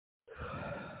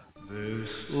This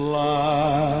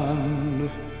land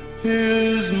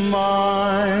is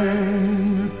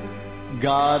mine.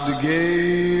 God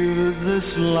gave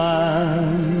this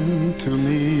land to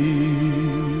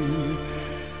me.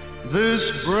 This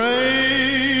brave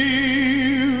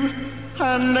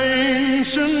and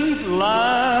ancient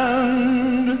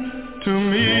land to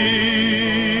me.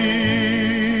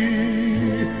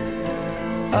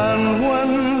 And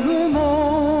when the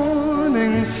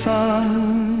morning sun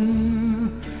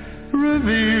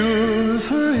reveals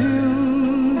her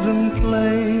hills and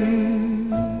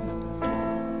plains,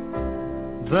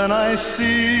 then I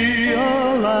see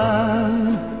a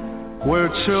land where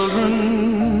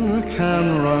children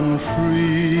can run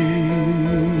free.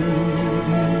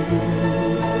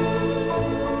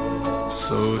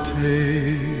 So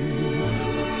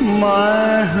take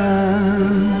my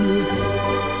hand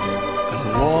and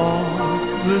walk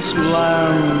this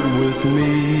land with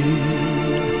me,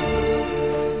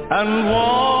 and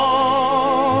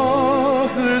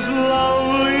walk this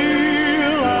lovely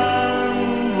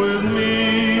land with me.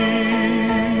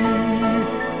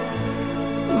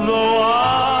 Though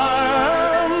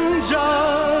I am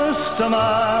just a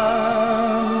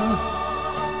man,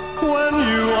 when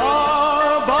you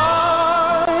are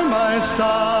by my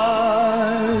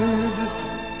side,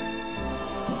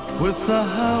 with the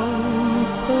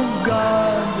help of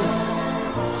God,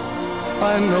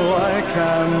 I know I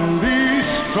can be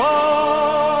strong.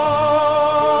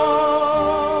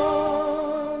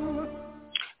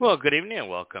 Well, good evening and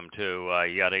welcome to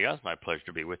Yada Yahowah. It's my pleasure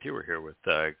to be with you. We're here with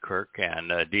Kirk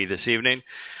and Dee this evening.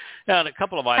 And a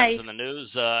couple of items in the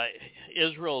news.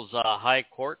 Israel's High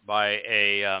Court by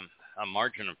a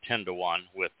margin of 10-1,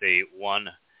 with the one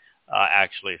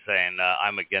actually saying,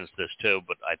 I'm against this too,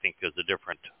 but I think there's a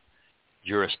different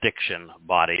jurisdiction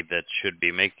body that should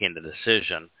be making the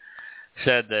decision,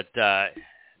 said that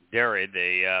Derry,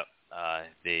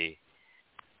 the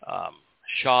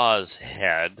Shah's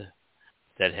head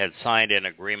that had signed an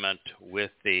agreement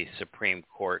with the Supreme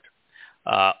Court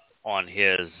on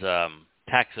his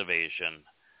tax evasion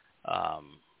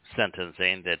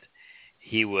sentencing, that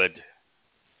he would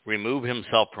remove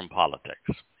himself from politics.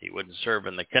 He wouldn't serve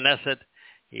in the Knesset.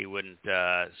 He wouldn't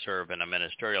serve in a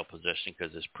ministerial position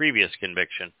because his previous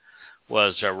conviction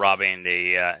was robbing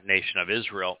the nation of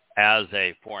Israel as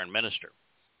a foreign minister.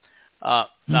 Not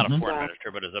a foreign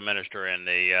minister, but as a minister in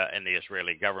the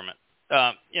Israeli government.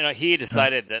 He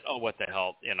decided that, what the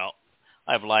hell,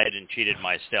 I've lied and cheated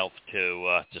myself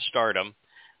to stardom.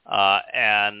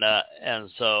 And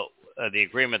so the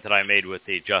agreement that I made with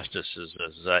the justices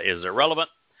is irrelevant.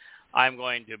 I'm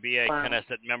going to be a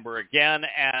Knesset member again,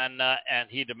 and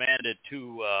he demanded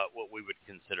two what we would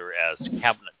consider as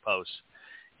cabinet posts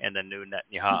in the new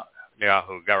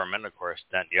Netanyahu government. Of course,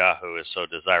 Netanyahu is so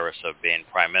desirous of being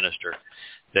prime minister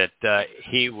that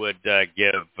he would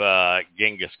give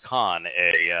Genghis Khan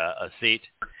a seat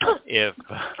if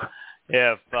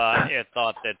it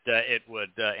thought that it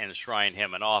would enshrine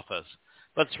him in office.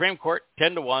 But the Supreme Court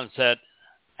 10-1 said,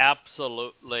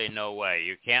 absolutely no way.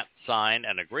 You can't sign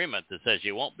an agreement that says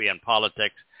you won't be in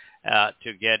politics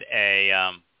to get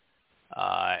a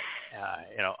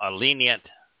lenient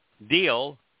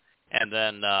deal, and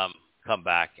then come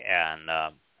back and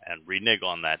renege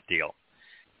on that deal.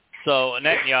 So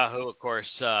Netanyahu, of course,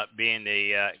 being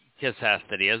the kiss ass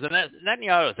that he is, and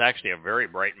Netanyahu is actually a very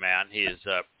bright man. He is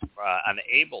an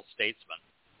able statesman.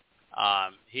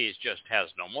 He just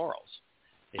has no morals.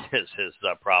 Is his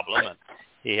problem, and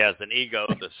he has an ego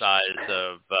the size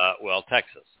of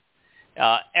Texas.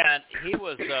 And he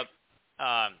was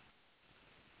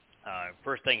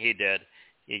first thing he did,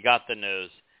 he got the news,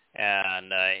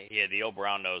 and the old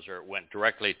brown noser went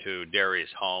directly to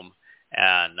Derry's home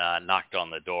and knocked on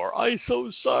the door. I'm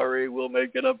so sorry. We'll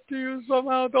make it up to you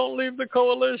somehow. Don't leave the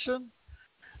coalition.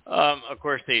 Of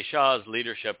course, the Shah's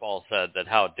leadership all said that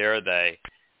how dare they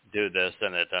do this,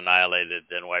 and it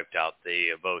annihilated and wiped out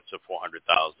the votes of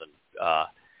 400,000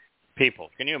 people.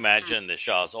 Can you imagine the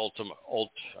Shah's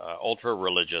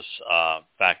ultra-religious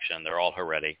faction? They're all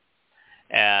Haredi.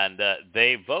 And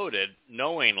they voted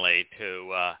knowingly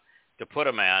to put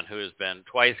a man who has been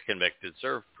twice convicted,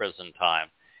 served prison time,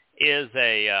 is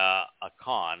a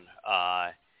con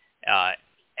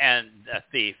and a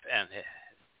thief, and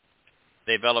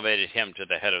they've elevated him to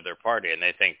the head of their party, and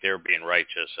they think they're being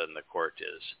righteous, and the court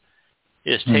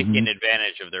is taking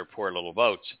advantage of their poor little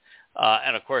votes.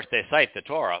 And of course, they cite the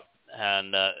Torah,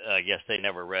 and I guess they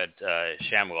never read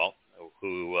Shamuel,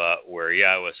 where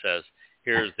Yahweh says,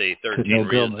 here's the 13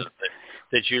 reasons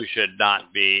that you should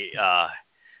not be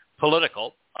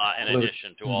political, in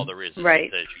addition to all the reasons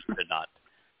that you should not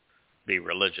be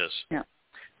religious. Yeah.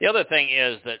 The other thing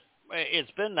is that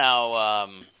it's been now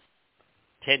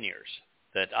 10 years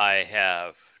that I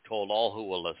have told all who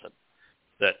will listen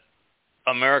that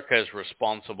America is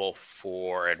responsible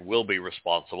for and will be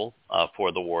responsible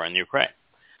for the war in Ukraine.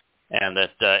 And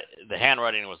that the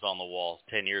handwriting was on the wall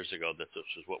 10 years ago that this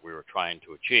is what we were trying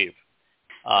to achieve.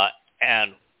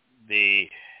 And the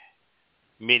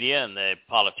media and the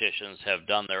politicians have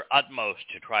done their utmost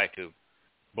to try to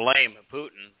blame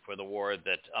Putin for the war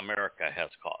that America has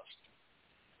caused.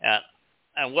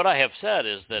 And what I have said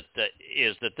is that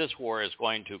this war is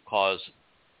going to cause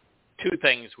two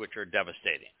things which are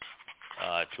devastating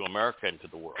to America and to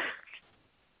the world.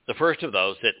 The first of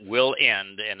those, it will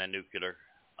end in a nuclear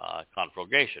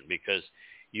conflagration, because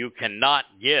you cannot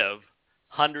give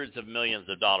hundreds of millions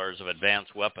of dollars of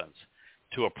advanced weapons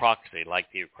to a proxy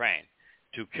like the Ukraine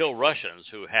to kill Russians,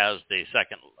 who have the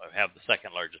second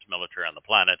largest military on the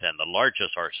planet and the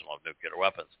largest arsenal of nuclear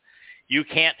weapons. You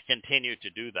can't continue to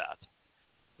do that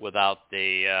without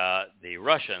the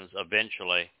Russians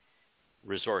eventually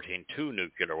resorting to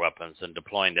nuclear weapons and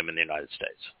deploying them in the United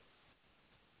States.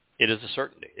 It is a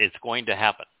certainty. It's going to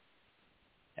happen.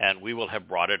 And we will have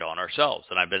brought it on ourselves.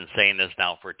 And I've been saying this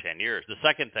now for 10 years. The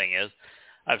second thing is,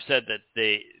 I've said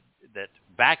that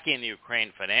backing the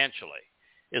Ukraine financially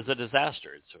is a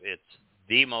disaster. It's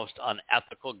the most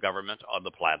unethical government on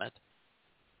the planet.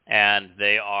 And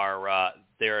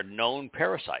they're known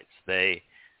parasites. They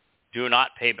do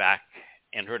not pay back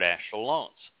international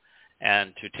loans.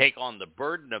 And to take on the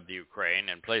burden of the Ukraine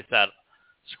and place that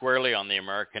squarely on the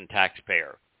American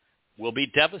taxpayer will be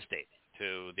devastating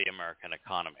to the American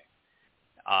economy.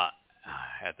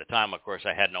 At the time, of course,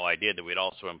 I had no idea that we'd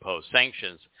also impose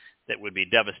sanctions that would be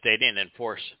devastating and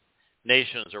force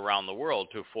nations around the world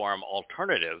to form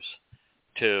alternatives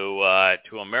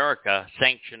to America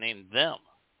sanctioning them,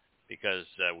 because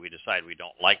we decide we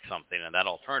don't like something, and that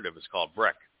alternative is called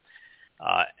BRIC.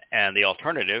 And the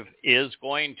alternative is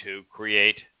going to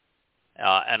create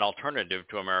an alternative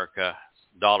to America's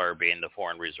dollar being the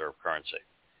foreign reserve currency.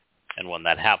 And when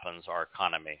that happens, our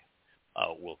economy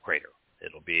will crater.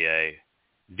 It'll be a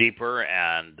deeper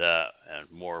and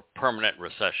more permanent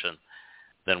recession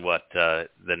than what the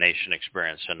nation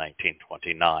experienced in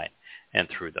 1929 and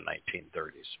through the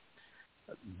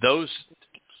 1930s. Those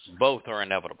both are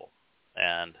inevitable.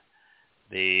 And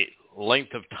the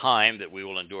length of time that we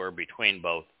will endure between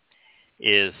both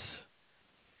is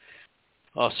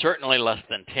certainly less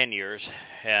than 10 years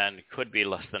and could be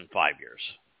less than 5 years.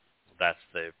 That's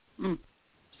the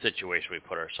situation we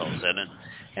put ourselves in.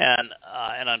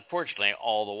 And unfortunately,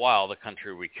 all the while, the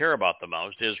country we care about the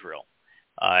most, Israel,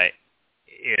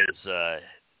 is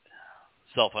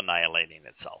self-annihilating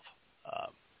itself.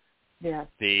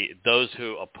 Those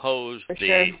who oppose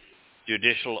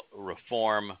judicial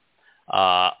reform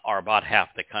are about half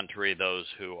the country. Those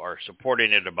who are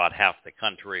supporting it, about half the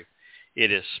country.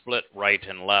 It is split right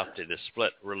and left. It is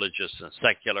split religious and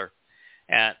secular.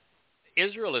 And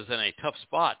Israel is in a tough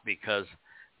spot because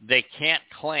they can't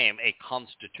claim a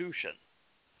constitution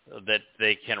that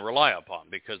they can rely upon,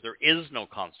 because there is no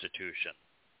constitution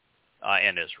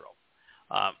in Israel.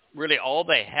 Really, all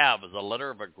they have is a letter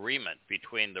of agreement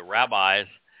between the rabbis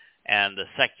and the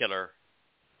secular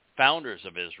founders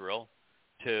of Israel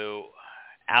to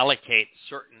allocate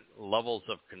certain levels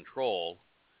of control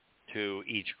to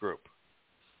each group.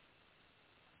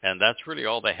 And that's really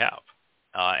all they have.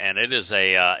 And it is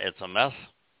it's a mess.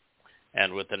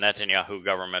 And with the Netanyahu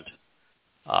government,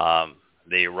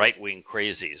 the right-wing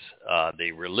crazies,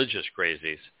 the religious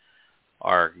crazies,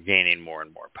 are gaining more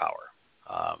and more power.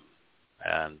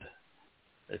 And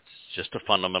it's just a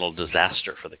fundamental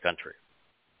disaster for the country.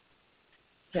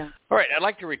 Yeah. All right, I'd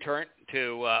like to return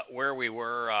to where we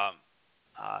were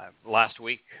last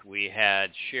week. We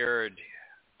had shared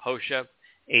Hosea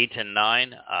 8 and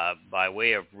 9 by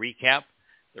way of recap.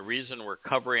 The reason we're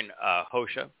covering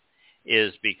Hosea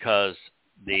is because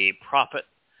the prophet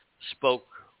spoke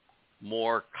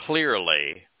more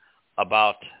clearly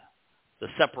about the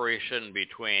separation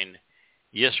between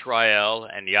Yisrael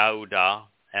and Yehudah,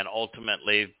 and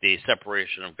ultimately the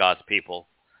separation of God's people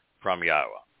from Yahweh.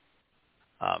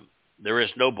 There is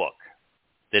no book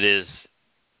that is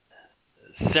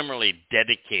similarly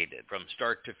dedicated from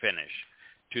start to finish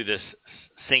to this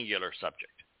singular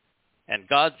subject. And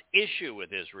God's issue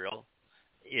with Israel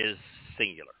is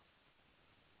singular: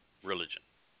 religion.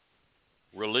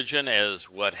 Religion is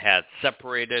what had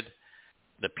separated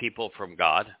the people from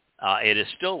God. It is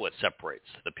still what separates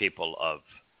the people of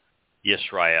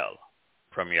Yisrael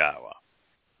from Yahweh.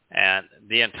 And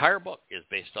the entire book is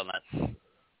based on that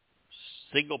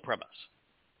single premise.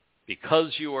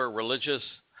 Because you are religious,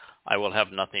 I will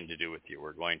have nothing to do with you.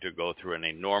 We're going to go through an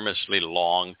enormously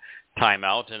long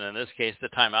timeout, and in this case, the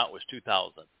timeout was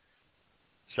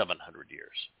 2,700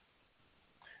 years.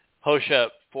 Hosea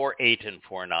 4:8 and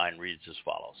 4:9 reads as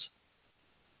follows.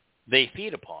 They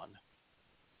feed upon,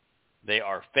 they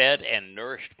are fed and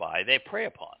nourished by, they prey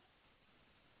upon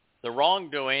the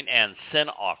wrongdoing and sin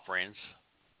offerings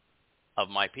of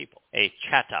my people. A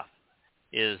chata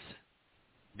is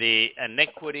the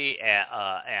iniquity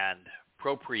and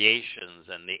appropriations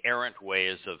and the errant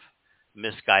ways of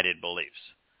misguided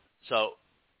beliefs. So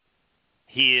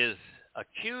he is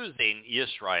accusing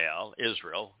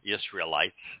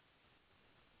Israelites,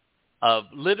 of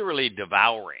literally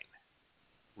devouring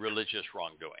religious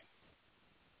wrongdoing.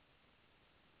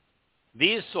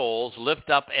 These souls lift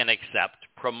up and accept,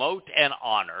 promote and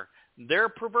honor their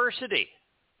perversity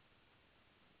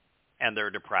and their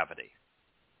depravity,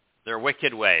 their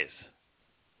wicked ways.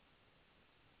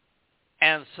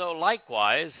 And so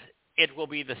likewise, it will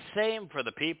be the same for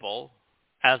the people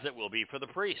as it will be for the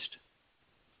priest.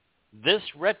 This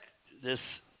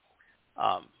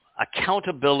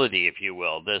accountability, if you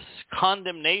will, this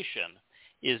condemnation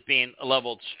is being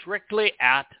leveled strictly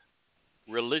at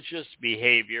religious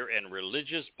behavior and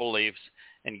religious beliefs.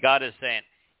 And God is saying,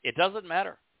 it doesn't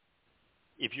matter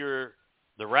if you're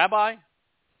the rabbi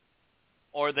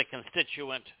or the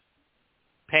constituent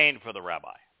paying for the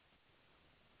rabbi.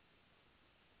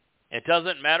 It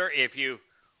doesn't matter if you've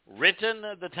written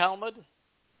the Talmud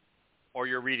or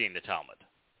you're reading the Talmud.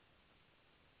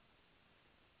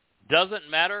 Doesn't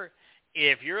matter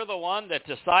if you're the one that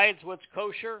decides what's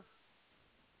kosher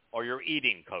or you're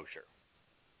eating kosher.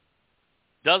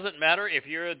 Doesn't matter if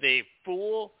you're the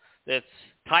fool that's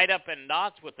tied up in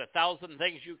knots with 1,000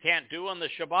 things you can't do on the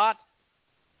Shabbat,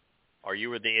 or you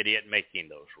were the idiot making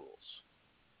those rules.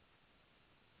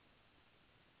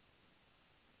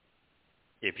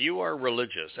 If you are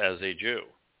religious as a Jew,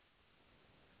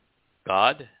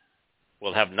 God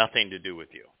will have nothing to do with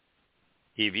you.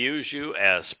 He views you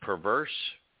as perverse,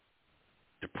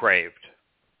 depraved,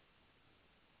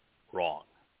 wrong.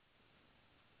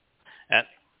 And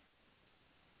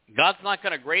God's not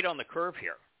going to grade on the curve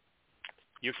here.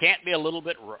 You can't be a little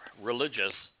bit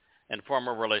religious and form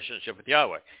a relationship with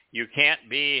Yahweh. You can't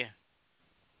be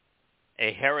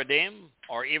a Haredim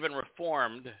or even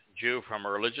Reformed Jew from a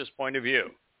religious point of view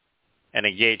and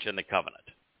engage in the covenant.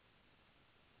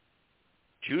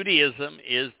 Judaism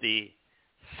is the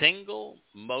single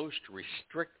most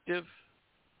restrictive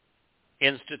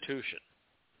institution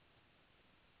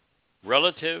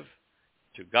relative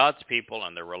to God's people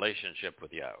and their relationship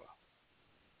with Yahweh.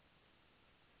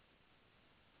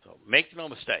 So make no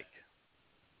mistake,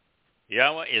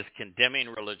 Yahweh is condemning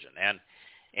religion.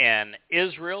 And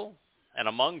Israel and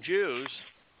among Jews,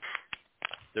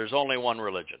 there's only one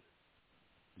religion,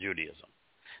 Judaism.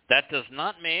 That does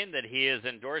not mean that he is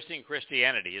endorsing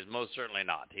Christianity. He is most certainly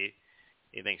not.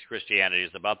 He thinks Christianity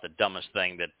is about the dumbest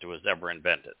thing that was ever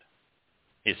invented.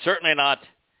 He's certainly not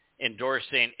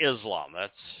endorsing Islam.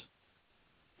 That's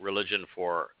religion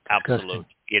for absolute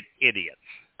idiots.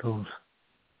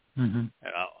 Mm-hmm.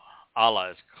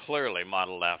 Allah is clearly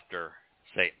modeled after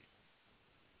Satan.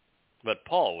 But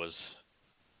Paul was,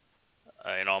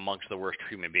 amongst the worst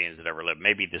human beings that ever lived,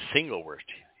 maybe the single worst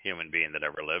human being that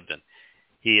ever lived, and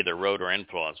he either wrote or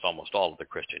influenced almost all of the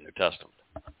Christian New Testament.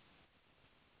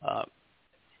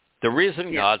 The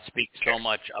reason God speaks so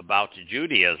much about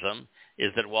Judaism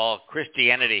is that while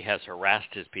Christianity has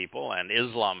harassed his people and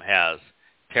Islam has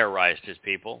terrorized his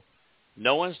people,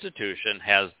 no institution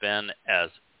has been as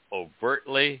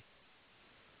overtly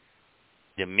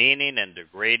demeaning and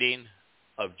degrading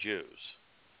of Jews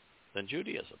than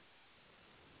Judaism.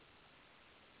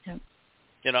 Yep.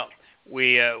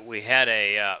 We had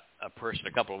a person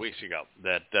a couple of weeks ago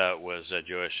that was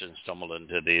Jewish and stumbled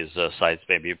into these sites,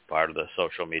 maybe part of the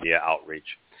social media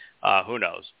outreach. Who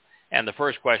knows? And the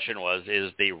first question was,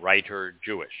 is the writer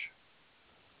Jewish?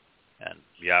 And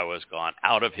Yahweh's gone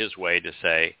out of his way to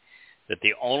say that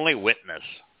the only witness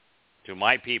to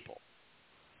my people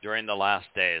during the last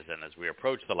days, and as we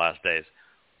approach the last days,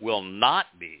 will not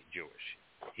be Jewish.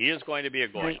 He is going to be a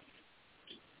Goy. Right.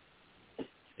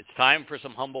 It's time for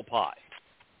some humble pie.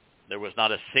 There was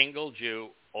not a single Jew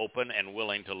open and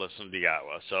willing to listen to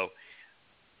Yahweh. So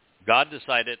God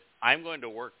decided, I'm going to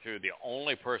work through the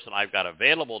only person I've got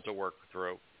available to work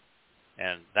through,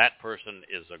 and that person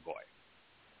is a Goy.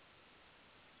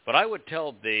 But I would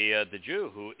tell the Jew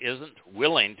who isn't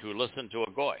willing to listen to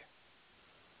a Goy,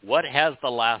 what has the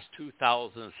last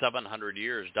 2,700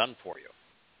 years done for you?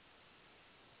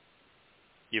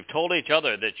 You've told each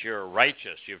other that you're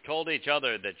righteous. You've told each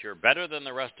other that you're better than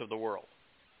the rest of the world.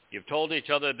 You've told each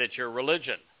other that your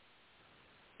religion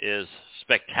is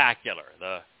spectacular,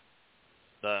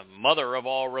 the mother of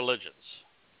all religions.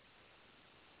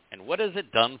 And what has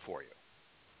it done for you?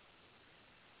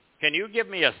 Can you give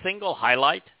me a single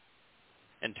highlight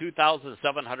in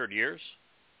 2,700 years?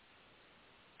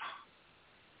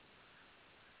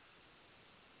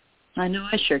 I know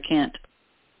I sure can't.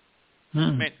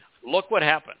 I mean, look what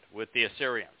happened with the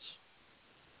Assyrians.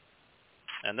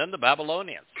 And then the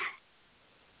Babylonians.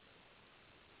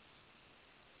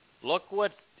 Look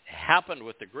what happened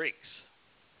with the Greeks.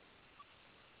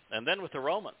 And then with the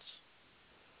Romans.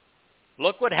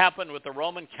 Look what happened with the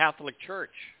Roman Catholic Church.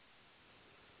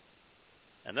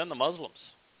 And then the Muslims.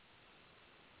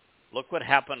 Look what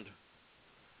happened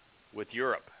with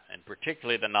Europe, and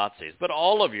particularly the Nazis, but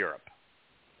all of Europe.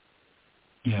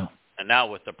 Yeah. And now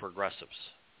with the progressives.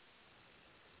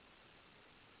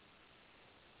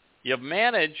 You've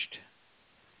managed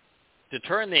to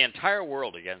turn the entire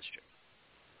world against you.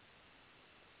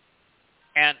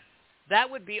 And that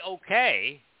would be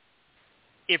okay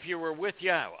if you were with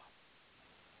Yahweh.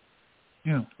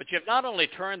 Yeah. But you've not only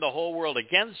turned the whole world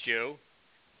against you,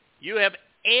 you have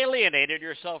alienated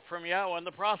yourself from Yahweh in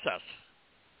the process.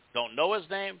 Don't know his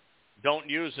name, don't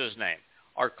use his name,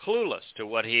 are clueless to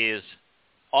what he is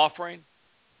offering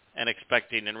and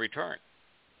expecting in return.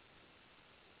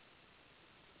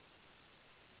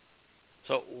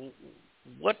 So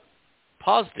what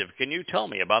positive can you tell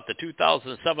me about the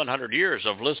 2,700 years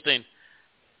of listening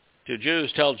to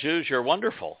Jews tell Jews you're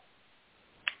wonderful?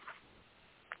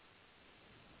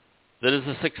 That is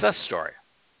a success story.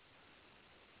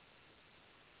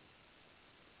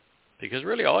 Because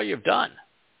really all you've done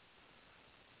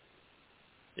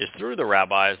is through the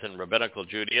rabbis and rabbinical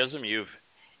Judaism, you've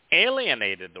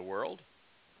alienated the world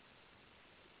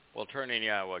while turning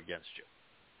Yahweh against you.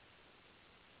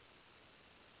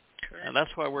 Correct. And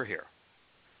that's why we're here.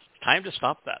 It's time to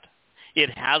stop that. It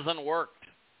hasn't worked.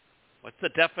 What's the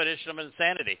definition of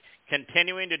insanity?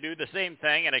 Continuing to do the same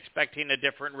thing and expecting a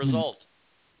different result.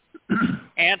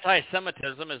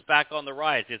 Anti-Semitism is back on the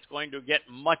rise. It's going to get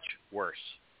much worse.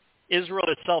 Israel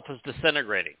itself is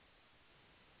disintegrating,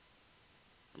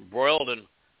 embroiled in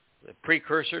the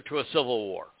precursor to a civil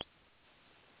war.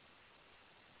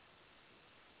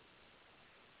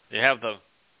 You have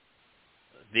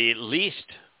the least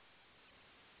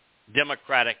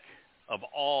democratic of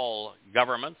all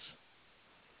governments,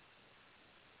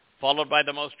 followed by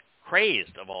the most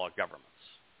crazed of all governments,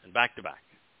 and back to back.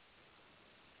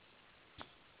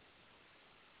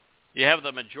 You have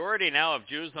the majority now of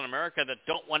Jews in America that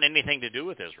don't want anything to do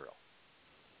with Israel.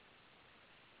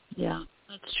 Yeah,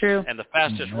 that's true. And the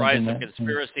fastest rise of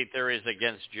conspiracy theories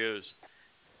against Jews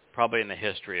probably in the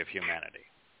history of humanity.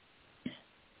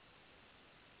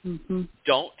 Mm-hmm.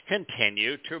 Don't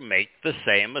continue to make the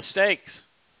same mistakes.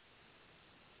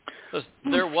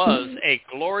 There was a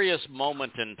glorious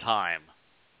moment in time.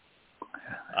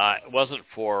 It wasn't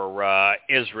for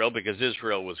Israel because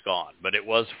Israel was gone, but it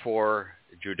was for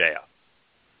Judea.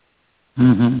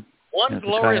 Mm-hmm. One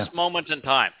glorious moment in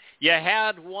time. You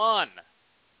had one.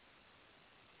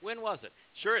 When was it?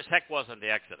 Sure as heck wasn't the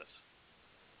Exodus.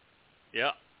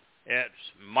 Yeah. It's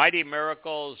mighty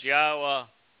miracles, Yahweh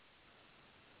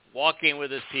walking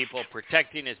with his people,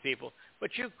 protecting his people.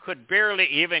 But you could barely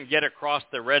even get across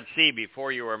the Red Sea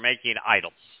before you were making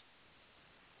idols.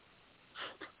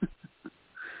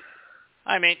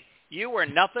 I mean, you were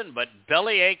nothing but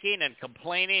belly aching and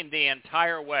complaining the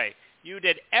entire way. You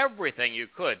did everything you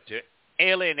could to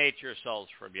alienate yourselves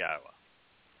from Yahweh.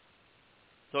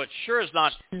 So it sure is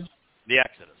not the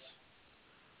Exodus.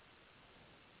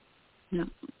 No.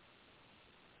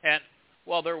 And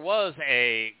while there was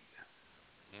a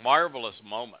marvelous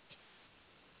moment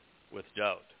with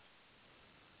Dowd,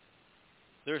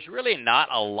 there's really not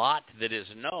a lot that is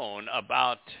known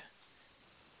about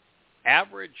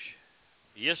average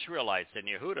Israelites in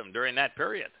Yehudim during that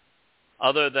period,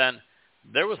 other than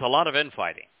there was a lot of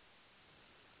infighting.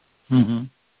 Mm-hmm.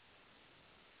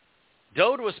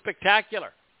 Dowd was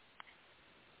spectacular.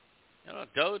 You know,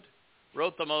 Dowd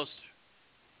wrote the most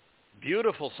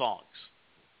beautiful songs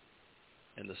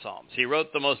in the Psalms. He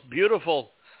wrote the most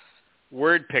beautiful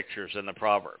word pictures in the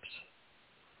Proverbs.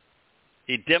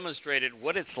 He demonstrated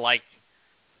what it's like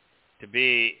to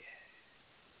be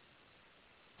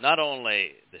not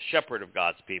only the shepherd of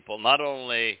God's people, not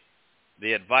only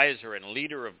the advisor and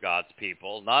leader of God's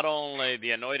people, not only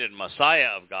the anointed Messiah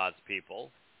of God's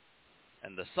people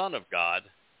and the Son of God,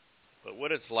 but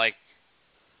what it's like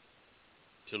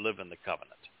to live in the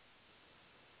covenant.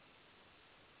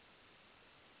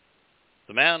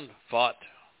 The man fought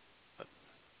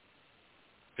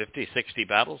 50, 60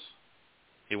 battles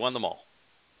He won them all.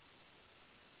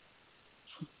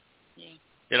 Yeah.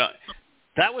 You know,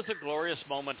 that was a glorious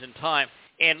moment in time,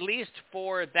 at least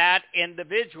for that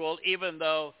individual, even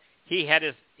though he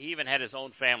even had his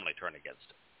own family turn against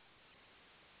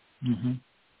him. Mm-hmm.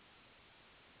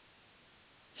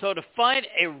 So to find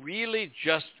a really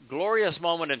just glorious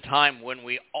moment in time when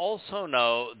we also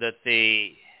know that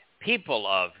the people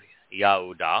of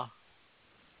Yahudim,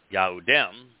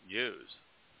 Jews,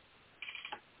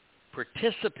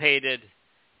 participated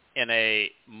in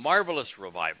a marvelous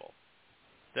revival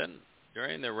then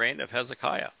during the reign of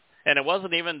Hezekiah. And it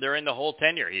wasn't even during the whole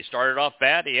tenure. He started off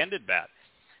bad, he ended bad.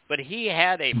 But he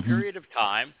had a period of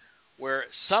time where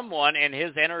someone in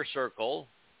his inner circle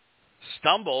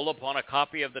stumbled upon a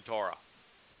copy of the Torah,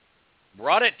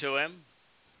 brought it to him,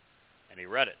 and he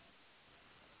read it.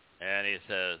 And he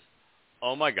says,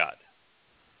 oh my God,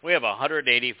 we have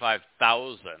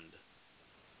 185,000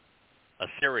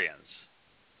 Assyrians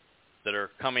that are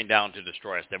coming down to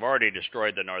destroy us. They've already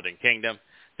destroyed the northern kingdom.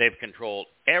 They've controlled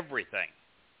everything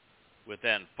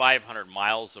within 500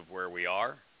 miles of where we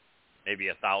are, maybe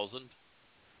 1,000.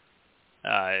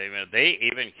 They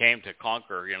even came to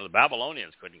conquer. The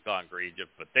Babylonians couldn't conquer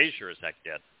Egypt, but they sure as heck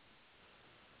did.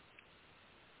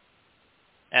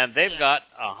 And they've got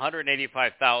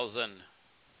 185,000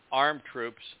 armed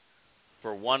troops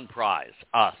for one prize,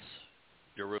 us,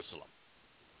 Jerusalem.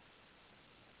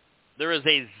 There is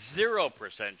a 0%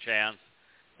 chance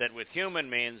that with human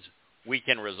means we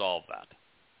can resolve that.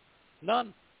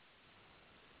 None.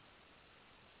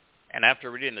 And after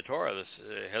reading the Torah,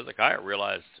 Hezekiah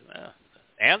realized the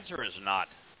answer is not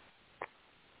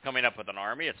coming up with an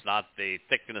army. It's not the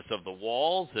thickness of the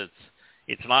walls.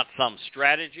 It's not some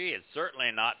strategy. It's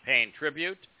certainly not paying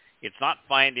tribute. It's not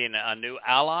finding a new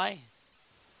ally.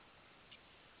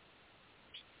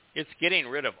 It's getting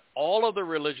rid of all of the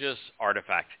religious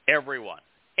artifacts, everyone.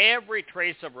 Every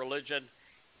trace of religion,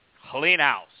 clean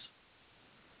house.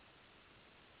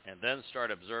 And then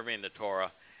start observing the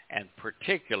Torah, and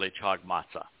particularly Chag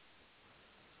Matzah.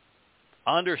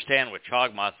 Understand what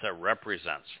Chag Matzah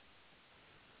represents.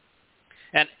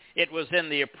 And it was in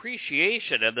the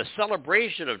appreciation and the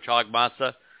celebration of Chag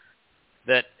Matzah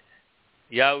that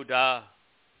Yehudah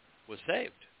was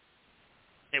saved.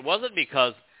 It wasn't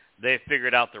because they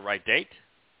figured out the right date,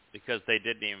 because they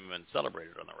didn't even celebrate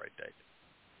it on the right date.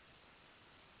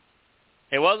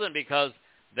 It wasn't because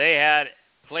they had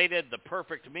plated the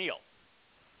perfect meal.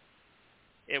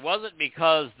 It wasn't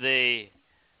because the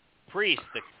priests,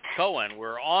 the Cohen,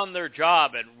 were on their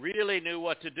job and really knew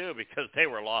what to do, because they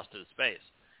were lost in space.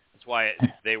 That's why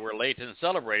they were late in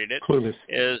celebrating it, Clueless.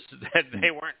 is that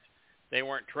they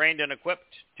weren't trained and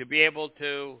equipped to be able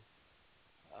to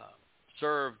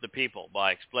serve the people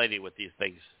by explaining what these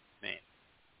things mean.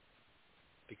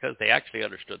 Because they actually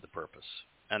understood the purpose.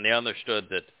 And they understood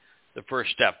that the first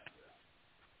step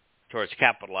towards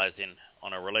capitalizing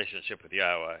on a relationship with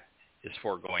Yahweh is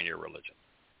foregoing your religion.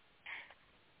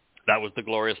 That was the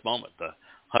glorious moment. The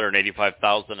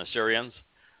 185,000 Assyrians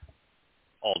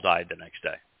all died the next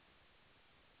day.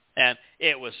 And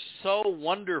it was so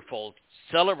wonderful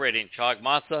celebrating Chag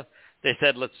Matzah, they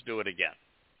said, let's do it again.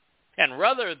 And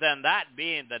rather than that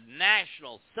being the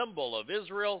national symbol of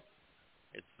Israel,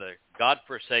 it's the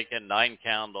God-forsaken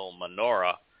 9-candle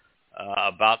menorah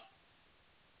about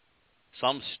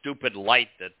some stupid light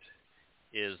that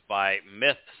is by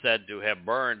myth said to have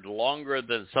burned longer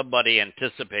than somebody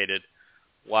anticipated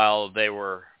while they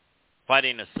were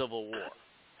fighting a civil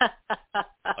war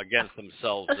against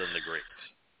themselves and the Greeks.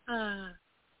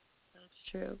 That's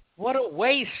true. What a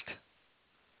waste.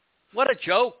 What a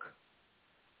joke.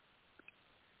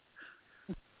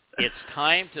 It's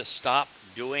time to stop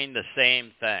doing the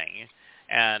same thing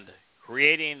and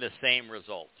creating the same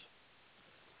result.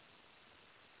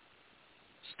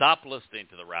 Stop listening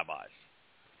to the rabbis.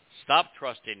 Stop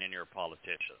trusting in your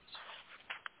politicians.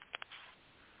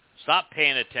 Stop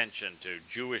paying attention to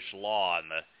Jewish law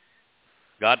and the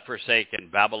godforsaken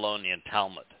Babylonian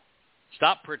Talmud.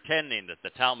 Stop pretending that the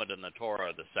Talmud and the Torah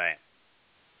are the same.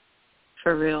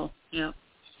 For real, yeah.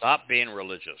 Stop being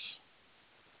religious.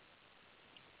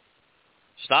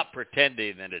 Stop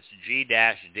pretending that it's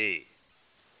G-D.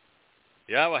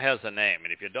 Yahweh has a name,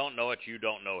 and if you don't know it, you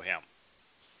don't know him.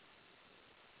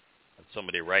 And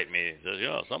somebody write me, says,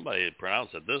 somebody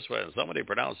pronounced it this way, and somebody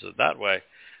pronounced it that way.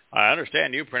 I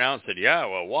understand you pronounced it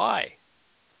Yahweh. Why?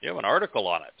 You have an article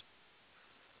on it.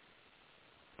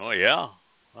 Oh, yeah?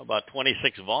 About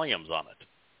 26 volumes on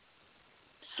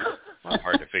it. Not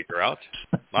hard to figure out.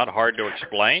 Not hard to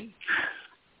explain.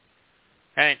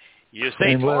 And you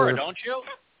say Torah, don't you?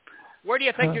 Where do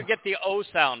you think you get the O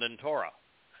sound in Torah?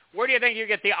 Where do you think you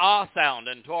get the ah sound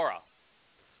in Torah?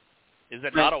 Is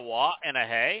it not a wah and a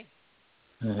hey?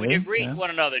 When you greet one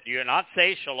another, do you not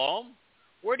say shalom?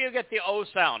 Where do you get the o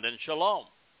sound in shalom?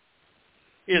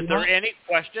 Is there any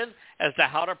question as to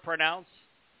how to pronounce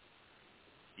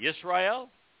Yisrael?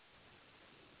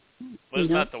 Was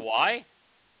that the Y?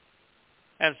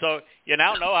 And so you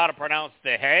now know how to pronounce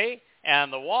the hey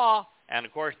and the wah, and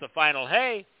of course the final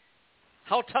hey.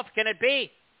 How tough can it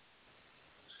be?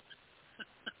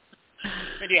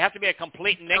 I mean, do you have to be a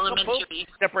complete nincompoop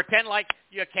to pretend like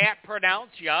you can't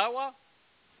pronounce Yahweh?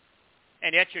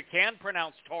 And yet you can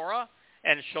pronounce Torah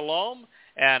and Shalom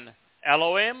and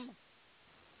Elohim?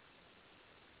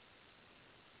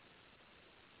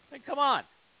 I mean, come on.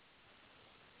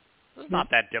 It's not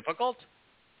that difficult.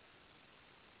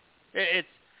 It's,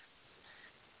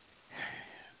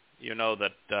 you know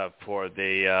that for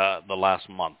the last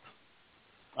month,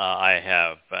 I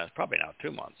have, probably now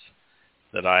 2 months,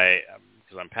 that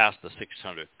because I'm past the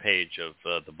 600th page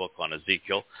of the book on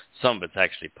Ezekiel. Some of it's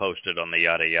actually posted on the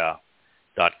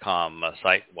YadaYah.com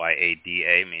site.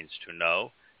 YADA means to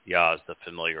know. Yah is the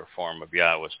familiar form of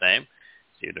Yahweh's name.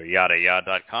 It's either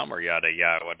YadaYah.com or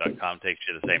YadaYahowah.com. Takes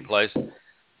you to the same place.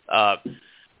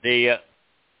 There's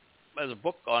a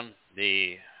book on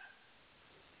the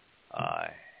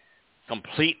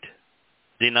complete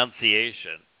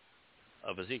denunciation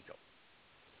of Ezekiel.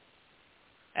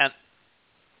 And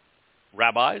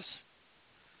rabbis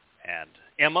and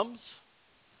imams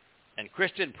and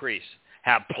Christian priests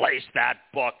have placed that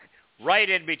book right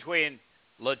in between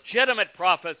legitimate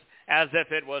prophets as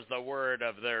if it was the word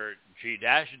of their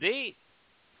G-D.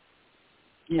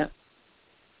 Yeah.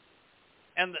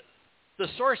 And the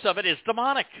source of it is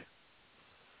demonic.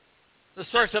 The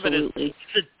source of it is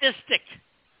sadistic.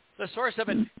 The source of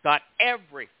it got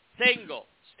every single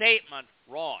statement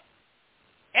wrong.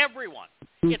 Everyone.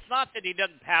 It's not that he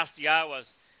doesn't pass Yahweh's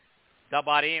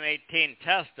Dabarim 18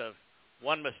 test of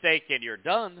one mistake and you're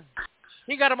done.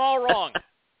 He got them all wrong.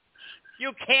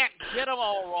 You can't get them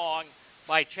all wrong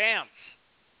by chance.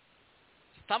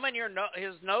 Thumbing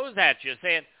his nose at you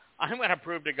saying, I'm going to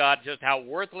prove to God just how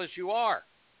worthless you are.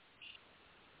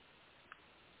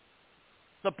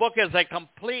 The book is a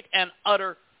complete and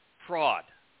utter fraud,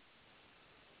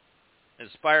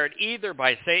 inspired either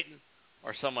by Satan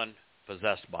or someone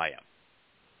possessed by him.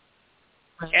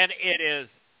 Right. And it is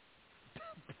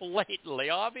blatantly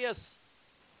obvious.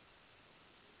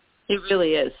 It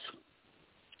really is.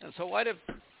 And so why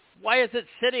is it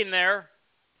sitting there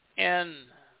in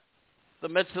the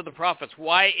midst of the prophets?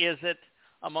 Why is it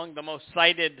among the most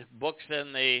cited books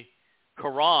in the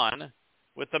Quran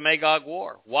with the Magog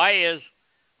War? Why is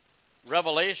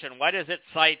Revelation, why does it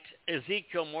cite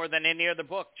Ezekiel more than any other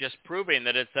book, just proving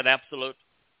that it's an absolute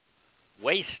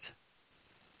waste?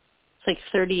 It's like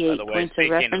 38 points of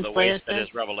reference. Of the waste that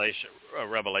is Revelation.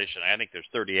 I think there's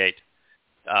 38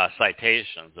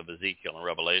 citations of Ezekiel and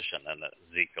Revelation, and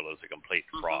Ezekiel is a complete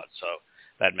fraud. So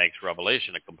that makes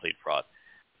Revelation a complete fraud.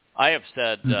 I have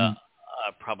said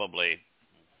probably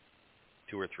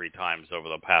 2 or 3 times over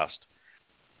the past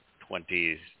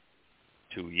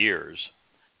 22 years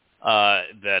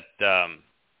that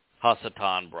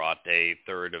Hasatan brought a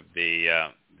third of the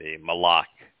Malach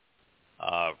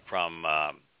from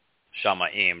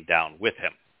Shamaim down with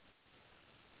him.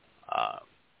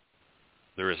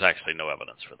 There is actually no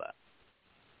evidence for that.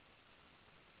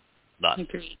 None.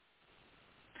 Agreed.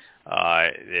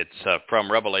 It's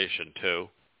from Revelation 2.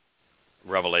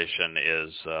 Revelation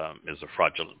is a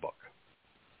fraudulent book.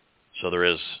 So there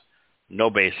is no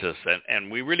basis,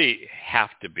 and we really have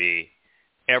to be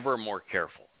ever more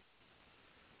careful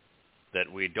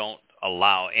that we don't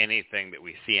allow anything that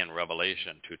we see in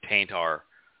Revelation to taint our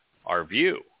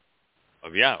view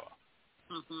of Yahweh.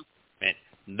 I mean,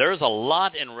 there's a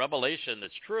lot in Revelation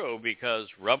that's true because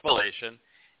Revelation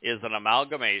is an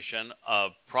amalgamation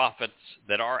of prophets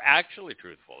that are actually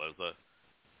truthful.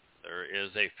 There is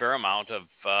a fair amount of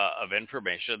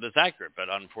information that's accurate, but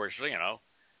unfortunately,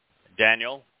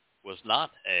 Daniel was not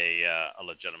a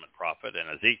legitimate prophet, and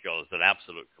Ezekiel is an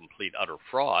absolute, complete, utter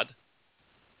fraud.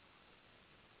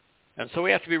 And so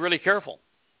we have to be really careful.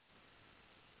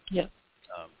 Yeah.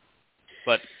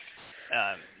 But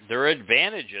there are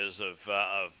advantages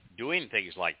of doing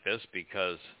things like this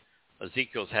because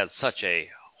Ezekiel's had such a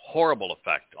horrible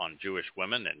effect on Jewish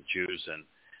women and Jews in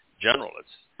general.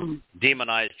 It's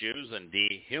demonized Jews and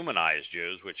dehumanized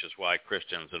Jews, which is why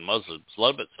Christians and Muslims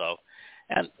love it so.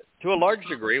 And to a large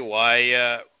degree,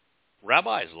 why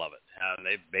rabbis love it. And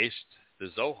they've based the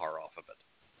Zohar off of it.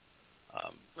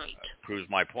 Right. Proves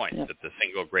my point that the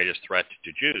single greatest threat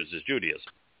to Jews is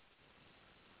Judaism.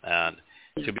 And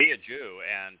To be a Jew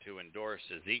and to endorse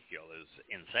Ezekiel is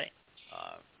insane.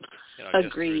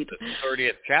 Agreed. Just the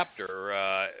 30th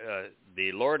chapter,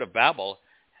 the Lord of Babel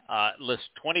lists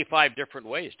 25 different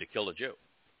ways to kill a Jew.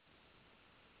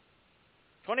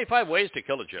 25 ways to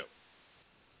kill a Jew.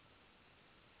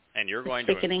 And you're going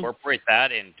to incorporate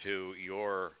that into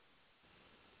your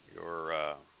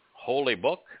holy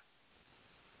book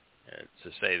to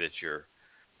say that you're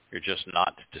just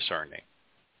not discerning.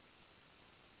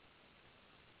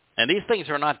 And these things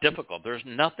are not difficult. There's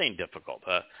nothing difficult.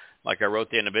 Like I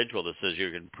wrote the individual that says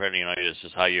you can, this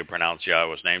is how you pronounce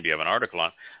Yahweh's name. Do you have an article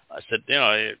on? I said,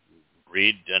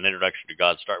 read an introduction to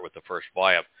God. Start with the first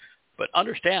volume. But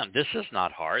understand, this is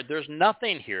not hard. There's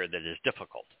nothing here that is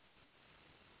difficult.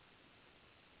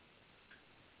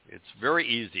 It's very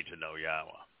easy to know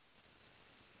Yahweh.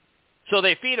 So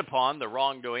they feed upon the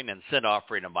wrongdoing and sin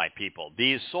offering of my people.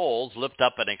 These souls lift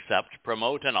up and accept,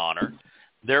 promote and honor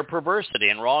their perversity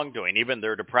and wrongdoing, even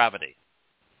their depravity.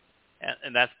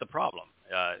 And that's the problem.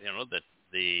 That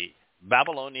the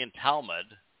Babylonian Talmud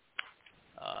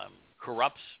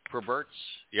corrupts, perverts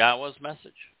Yahweh's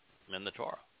message in the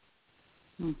Torah.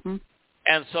 Mm-hmm.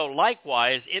 And so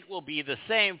likewise, it will be the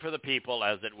same for the people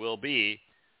as it will be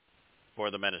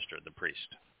for the minister, the priest.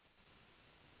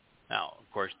 Now,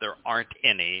 of course, there aren't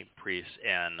any priests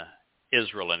in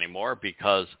Israel anymore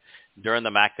because during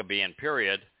the Maccabean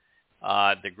period,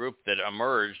 the group that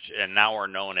emerged and now are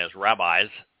known as rabbis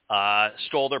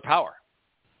stole their power.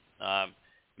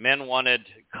 Men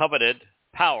coveted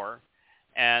power,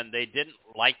 and they didn't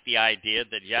like the idea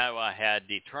that Yahweh had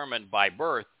determined by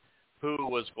birth who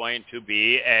was going to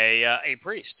be a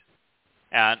priest.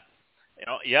 And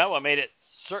Yahweh made it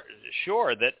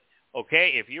sure that,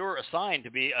 okay, if you're assigned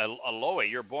to be a Loe,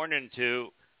 you're born into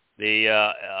the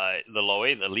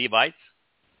Loe, the Levites,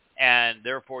 and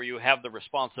therefore you have the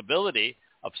responsibility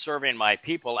of serving my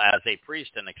people as a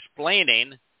priest and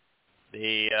explaining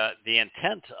the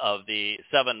intent of the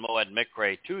 7 Moed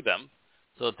Mikre to them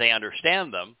so that they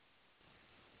understand them.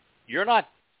 You're not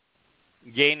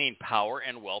gaining power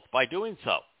and wealth by doing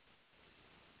so.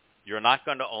 You're not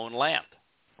going to own land,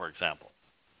 for example.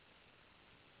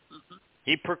 Mm-hmm.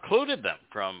 He precluded them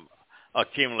from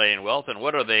accumulating wealth. And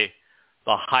what are the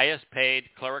highest paid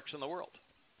clerics in the world?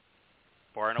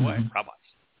 Far and away, rabbis.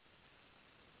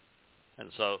 And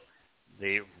so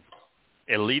the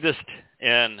elitist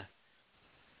in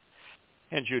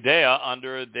Judea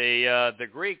under the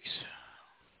Greeks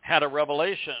had a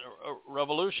revolution,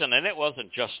 and it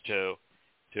wasn't just to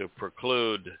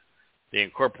preclude the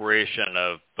incorporation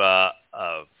of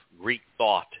Greek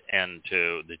thought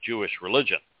into the Jewish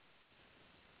religion.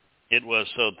 It was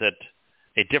so that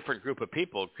a different group of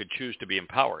people could choose to be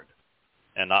empowered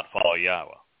and not follow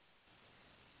Yahweh.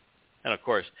 And of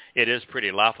course, it is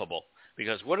pretty laughable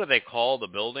because what do they call the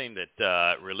building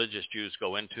that religious Jews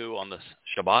go into on the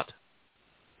Shabbat?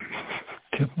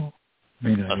 Temple? A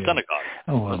synagogue.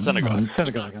 Oh, a synagogue.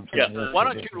 Synagogue. I'm sorry. Yeah. Why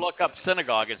don't you look up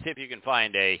synagogue and see if you can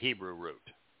find a Hebrew root?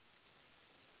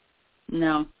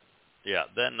 No. Yeah,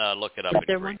 then look it up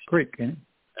in Greek. Greek, eh?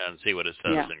 And see what it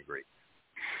says in Greek.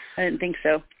 I didn't think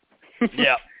so.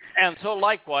 Yeah. And so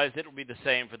likewise, it will be the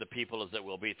same for the people as it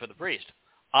will be for the priest.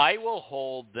 I will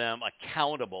hold them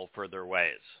accountable for their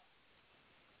ways.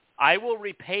 I will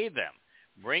repay them,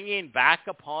 bringing back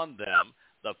upon them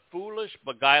the foolish,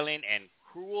 beguiling, and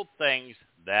cruel things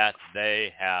that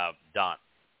they have done.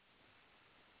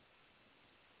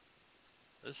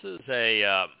 This is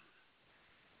a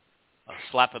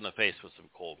slap in the face with some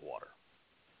cold water.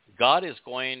 God is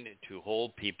going to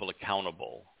hold people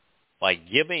accountable by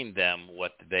giving them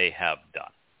what they have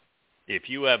done. If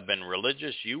you have been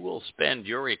religious, you will spend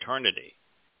your eternity,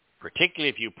 particularly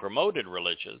if you promoted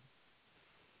religion,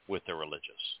 with the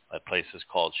religious. That place is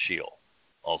called Sheol,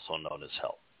 also known as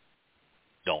hell.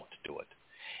 Don't do it.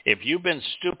 If you've been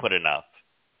stupid enough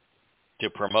to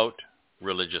promote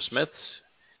religious myths,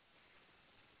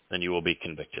 then you will be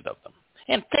convicted of them.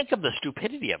 And think of the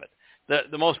stupidity of it.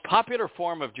 The most popular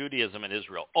form of Judaism in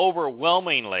Israel,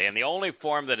 overwhelmingly, and the only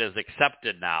form that is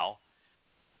accepted now,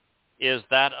 is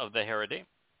that of the Haredim.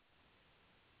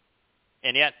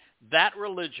 And yet, that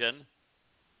religion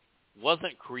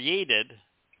wasn't created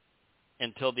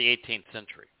until the 18th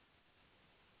century.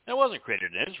 It wasn't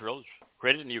created in Israel. It was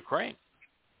created in Ukraine.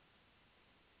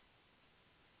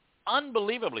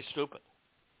 Unbelievably stupid.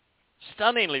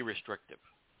 Stunningly restrictive.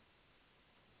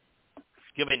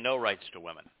 Giving no rights to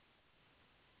women.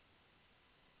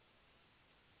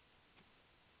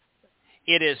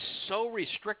 It is so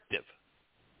restrictive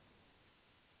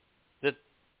that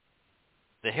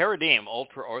the Haredim,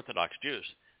 ultra-Orthodox Jews,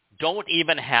 don't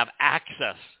even have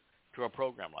access to a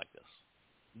program like this.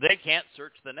 They can't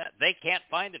search the net. They can't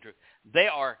find the truth. They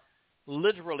are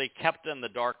literally kept in the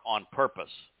dark on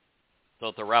purpose so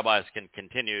that the rabbis can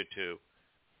continue to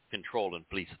control and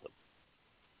fleece them.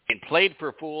 They played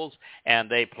for fools, and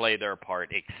they play their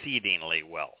part exceedingly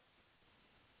well.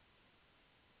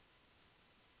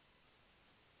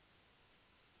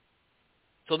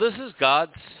 So this is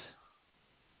God's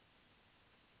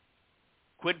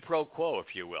quid pro quo,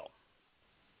 if you will.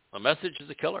 The message is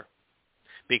a killer.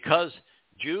 Because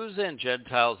Jews and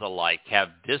Gentiles alike have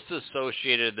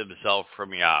disassociated themselves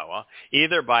from Yahweh,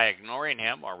 either by ignoring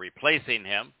him or replacing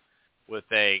him with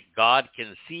a God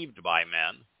conceived by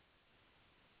men,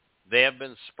 they have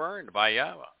been spurned by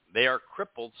Yahweh. They are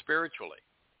crippled spiritually.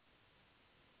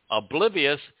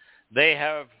 Oblivious, they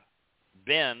have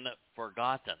been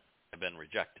forgotten, have been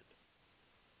rejected.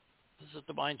 This is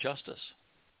divine justice.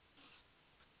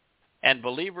 And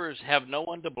believers have no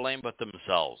one to blame but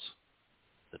themselves.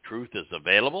 The truth is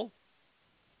available,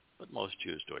 but most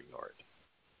choose to ignore it.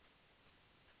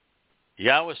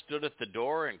 Yahweh stood at the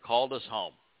door and called us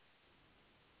home.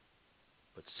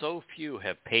 But so few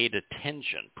have paid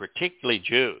attention, particularly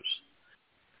Jews,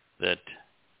 that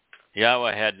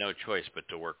Yahweh had no choice but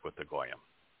to work with the Goyim.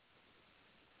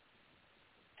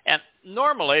 And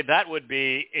normally that would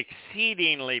be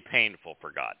exceedingly painful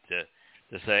for God to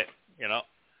say, you know,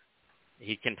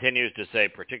 he continues to say,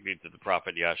 particularly to the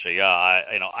prophet Hosea,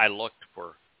 I looked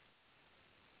for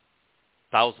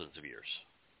thousands of years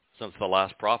since the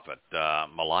last prophet,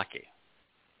 Malachi,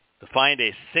 to find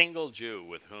a single Jew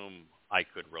with whom I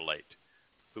could relate,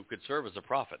 who could serve as a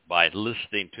prophet by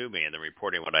listening to me and then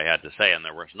reporting what I had to say, and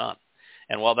there was none.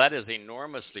 And while that is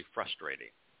enormously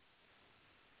frustrating,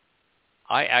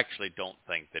 I actually don't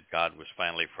think that God was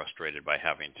finally frustrated by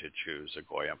having to choose a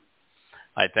Goyim.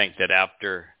 I think that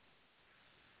after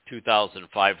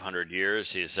 2,500 years,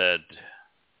 he said,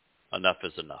 enough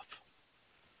is enough.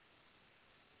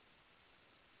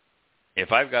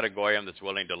 If I've got a Goyim that's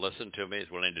willing to listen to me,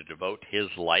 is willing to devote his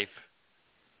life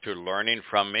to learning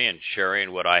from me and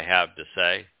sharing what I have to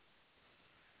say,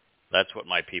 that's what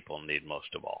my people need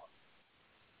most of all.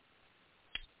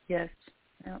 Yes.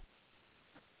 Yep.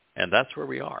 And that's where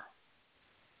we are.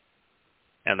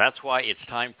 And that's why it's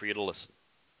time for you to listen.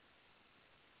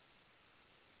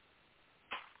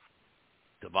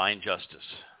 Divine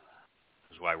justice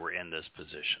is why we're in this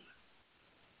position.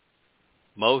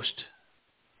 Most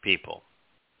people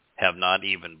have not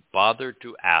even bothered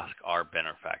to ask our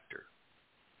benefactor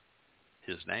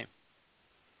his name.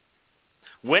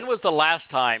 When was the last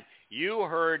time you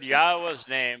heard Yahweh's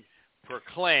name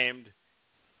proclaimed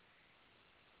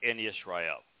in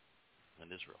Israel?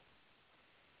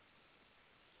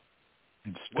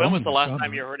 When was the last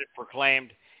time you heard it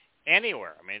proclaimed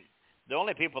anywhere? I mean, the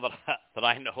only people that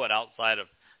I know it outside of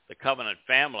the covenant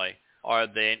family are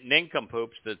the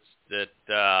nincompoops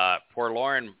that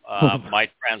forlorn my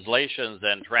translations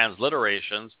and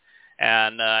transliterations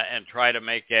and try to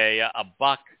make a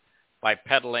buck by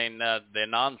peddling the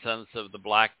nonsense of the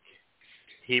black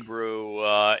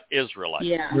Hebrew Israelites.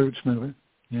 Yeah. Roots movement.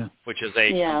 Yeah. Which is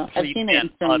a I've complete seen it and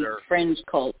in some utter fringe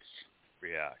cults.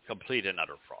 Yeah, complete and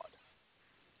utter fraud.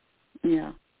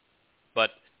 Yeah.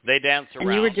 But they dance around.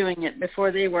 And you were doing it before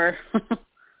they were.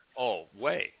 Oh,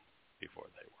 way before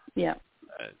they were. Yeah.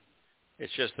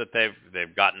 It's just that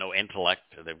they've got no intellect,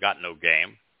 they've got no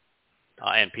game,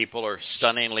 and people are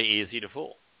stunningly easy to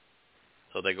fool.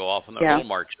 So they go off on their little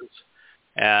marches,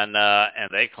 and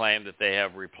they claim that they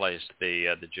have replaced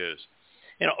the Jews.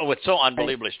 You know what's so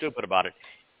unbelievably stupid about it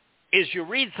is you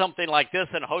read something like this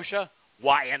in Hosea.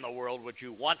 Why in the world would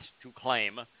you want to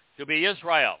claim to be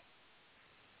Israel?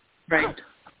 Right.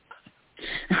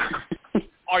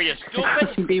 Are you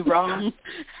stupid? To be wrong.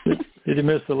 Did you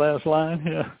miss the last line?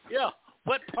 Yeah. Yeah.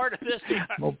 What part of this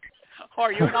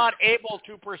are you not able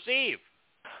to perceive?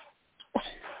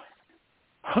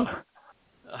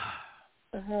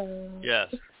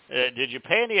 Yes. Did you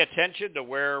pay any attention to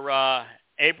where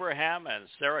Abraham and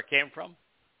Sarah came from?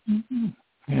 Mm-hmm.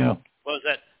 Yeah. Was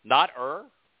it not Ur?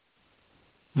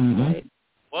 Mm-hmm.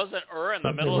 Wasn't Ur in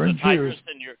the middle of the Tigris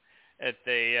at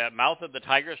the mouth of the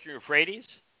Tigris and Euphrates?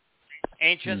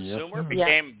 Ancient Sumer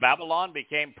became Babylon,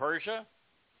 became Persia.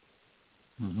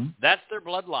 Mm-hmm. That's their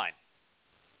bloodline.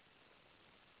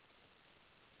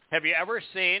 Have you ever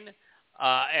seen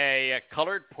a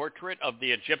colored portrait of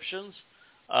the Egyptians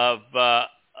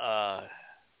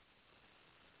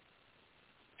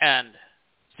and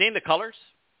seen the colors?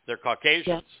 They're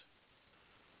Caucasians.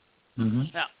 Yeah. Mm-hmm.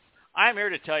 Now, I'm here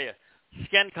to tell you,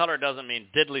 skin color doesn't mean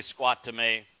diddly squat to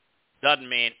me. Doesn't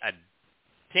mean a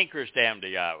tinker's damn to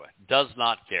Yahweh. Does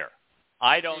not care.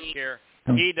 I don't care.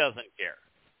 He doesn't care.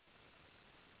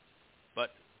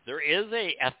 there is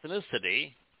a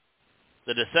ethnicity,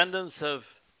 the descendants of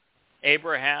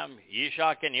Abraham,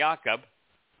 Yishak, and Jacob,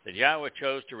 that Yahweh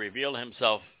chose to reveal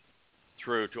himself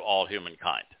through to all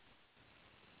humankind.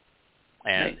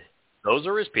 And those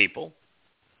are his people.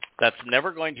 That's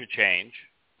never going to change.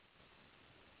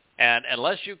 And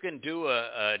unless you can do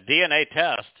a DNA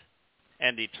test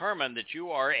and determine that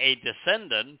you are a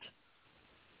descendant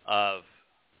of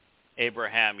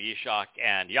Abraham, Yishak,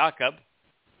 and Jacob,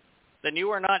 then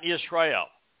you are not Yisrael.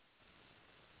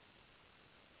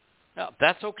 Now,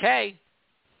 that's okay,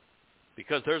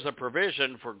 because there's a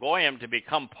provision for Goyim to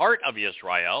become part of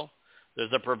Yisrael.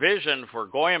 There's a provision for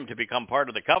Goyim to become part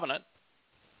of the covenant.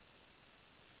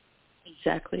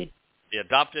 Exactly. Be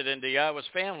adopted into Yahweh's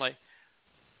family.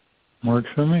 Works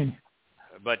for me.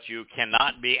 But you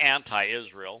cannot be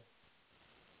anti-Israel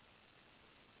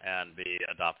and be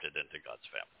adopted into God's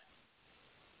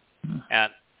family.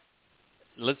 And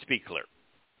let's be clear.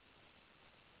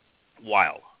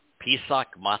 While Pesach,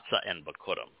 Matzah, and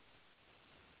Bikurim,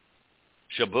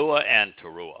 Shabua and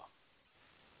Towrah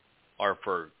are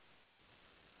for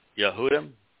Yehudim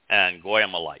and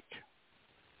Goyim alike.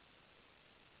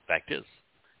 Fact is,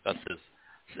 it's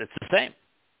the same.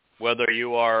 Whether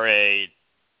you are a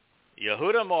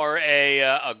Yehudim or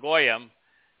a Goyim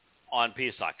on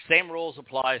Pesach, same rules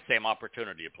apply, same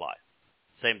opportunity apply.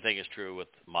 Same thing is true with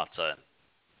Matzah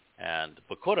and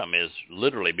Bikurim is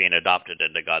literally being adopted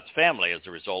into God's family as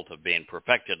a result of being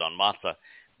perfected on Matzah,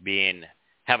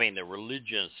 having the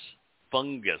religious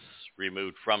fungus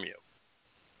removed from you.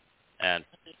 And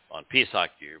on Pesach,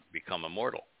 you become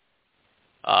immortal.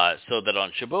 So that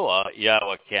on Shabua,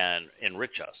 Yahweh can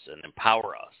enrich us and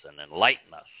empower us and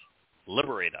enlighten us,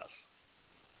 liberate us.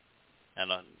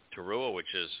 And on Towrah,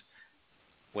 which is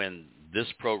when this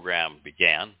program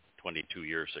began 22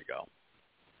 years ago,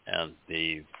 and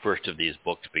the first of these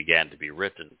books began to be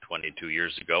written 22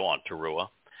 years ago on Towrah,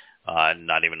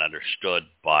 not even understood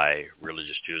by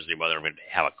religious Jews. They don't even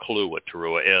have a clue what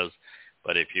Towrah is.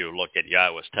 But if you look at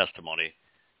Yahweh's testimony,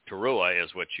 Towrah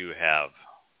is what you have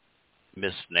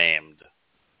misnamed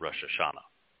Rosh Hashanah.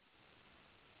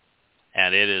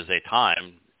 And it is a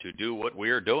time to do what we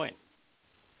are doing.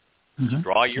 To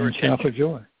draw your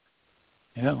attention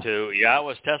to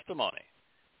Yahweh's testimony.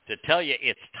 To tell you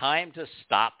it's time to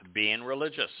stop being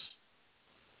religious.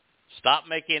 Stop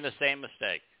making the same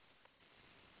mistake.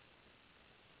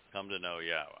 Come to know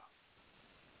Yahweh.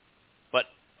 But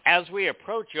as we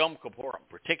approach Yom Kippur,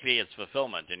 particularly its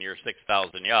fulfillment in year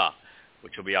 6000 Yah,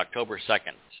 which will be October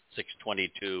 2nd,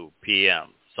 6:22 p.m.,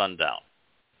 sundown,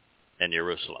 in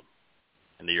Jerusalem,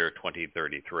 in the year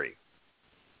 2033.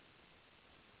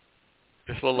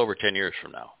 Just a little over 10 years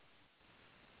from now.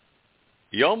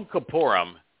 Yom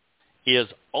Kippurim is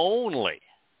only,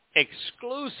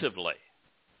 exclusively,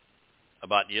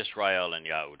 about Yisrael and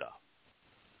Yehudah.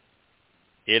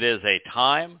 It is a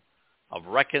time of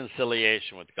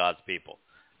reconciliation with God's people.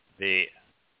 The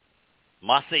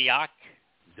Messiah,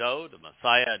 the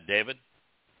Messiah, David,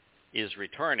 is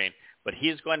returning, but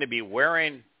he's going to be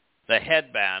wearing the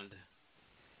headband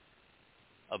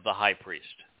of the high priest.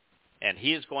 And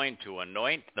he's going to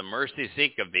anoint the mercy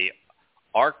seat of the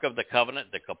Ark of the Covenant,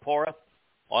 the Kipporah,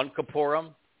 on Kippurim,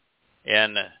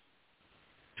 in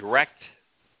direct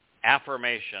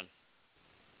affirmation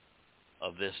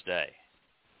of this day,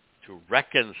 to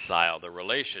reconcile the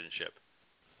relationship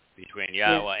between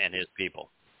Yahweh and his people.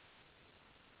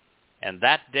 And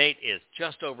that date is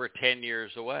just over 10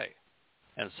 years away.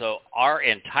 And so our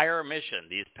entire mission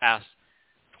these past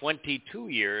 22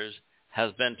 years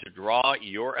has been to draw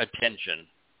your attention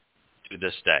to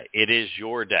this day. It is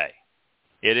your day.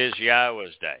 It is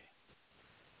Yahweh's day.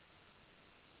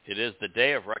 It is the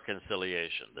day of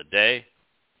reconciliation, the day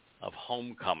of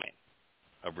homecoming,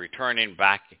 of returning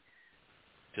back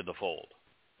to the fold.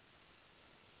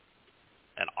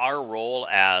 And our role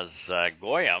as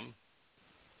Goyim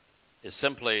is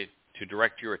simply to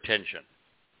direct your attention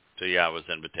to Yahweh's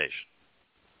invitation.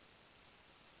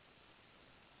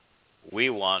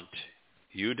 We want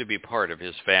you to be part of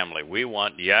his family. We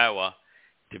want Yahweh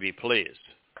to be pleased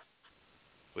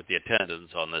with the attendance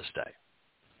on this day.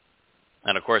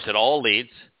 And of course, it all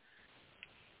leads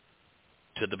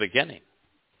to the beginning.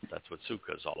 That's what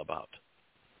Sukkah is all about.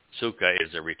 Sukkah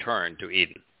is a return to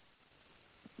Eden,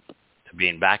 to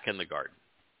being back in the garden,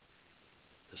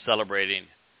 to celebrating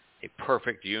a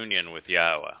perfect union with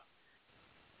Yahweh,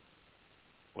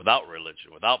 without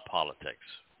religion, without politics,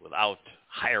 without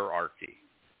hierarchy.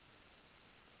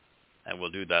 And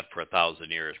we'll do that for 1,000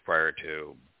 years prior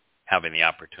to having the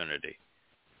opportunity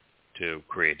to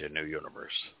create a new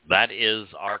universe. That is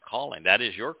our calling. That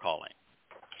is your calling.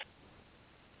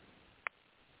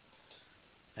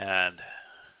 And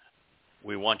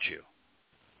we want you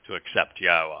to accept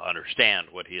Yahowah, understand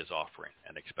what he is offering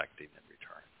and expecting in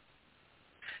return.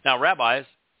 Now, rabbis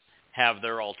have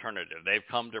their alternative. They've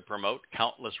come to promote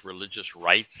countless religious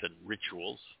rites and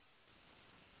rituals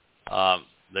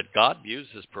that God views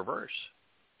as perverse.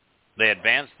 They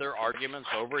advance their arguments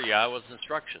over Yahowah's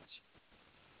instructions.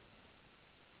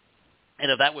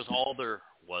 And if that was all there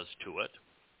was to it,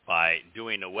 by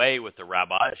doing away with the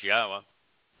rabbis, Yahowah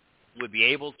would be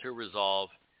able to resolve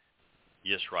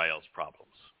Yisrael's problems.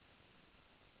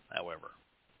 However,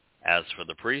 as for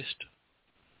the priest,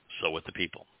 so with the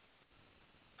people.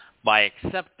 By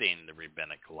accepting the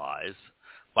rabbinic lies,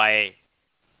 by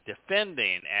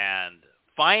defending and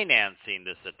financing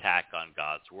this attack on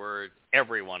God's word,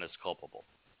 everyone is culpable.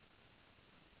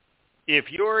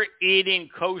 If you're eating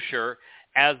kosher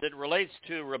as it relates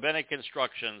to rabbinic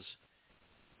instructions,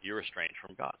 you're estranged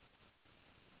from God.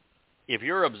 If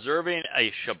you're observing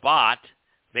a Shabbat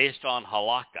based on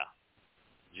halakha,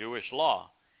 Jewish law,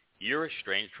 you're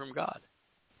estranged from God.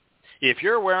 If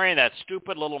you're wearing that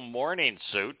stupid little morning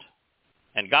suit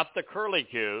and got the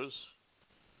curlicues,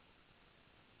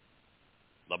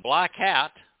 the black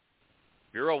hat,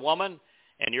 you're a woman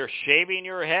and you're shaving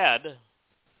your head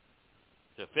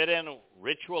to fit in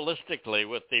ritualistically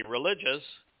with the religious,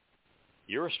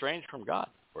 you're estranged from God.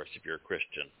 Of course, if you're a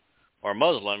Christian or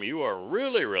Muslim, you are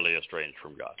really, really estranged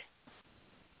from God.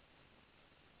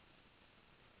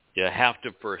 You have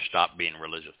to first stop being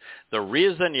religious. The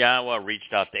reason Yahowah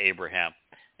reached out to Abraham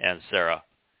and Sarah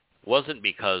wasn't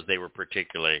because they were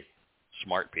particularly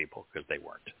smart people, because they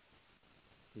weren't.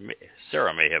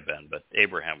 Sarah may have been, but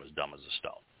Abraham was dumb as a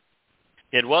stone.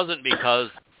 It wasn't because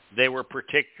they were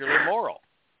particularly moral.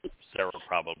 Sarah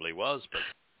probably was, but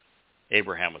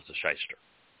Abraham was the shyster.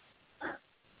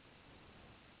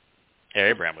 Yeah,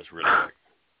 Abraham was really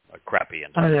a crappy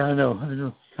individual. I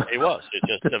know. He was.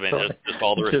 It's just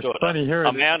all there is to it.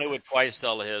 A man who would twice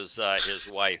sell his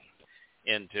wife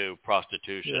into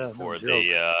prostitution for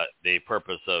the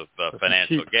purpose of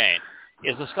financial gain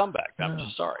is a scumbag. I'm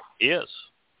just sorry. He is.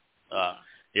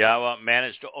 Yahowah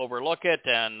managed to overlook it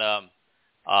and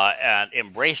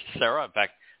embraced Sarah. In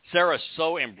fact, Sarah is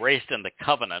so embraced in the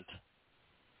covenant,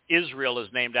 Israel is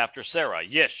named after Sarah.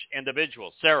 Yish,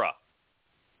 individual. Sarah,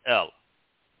 El.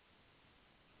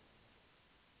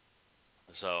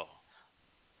 So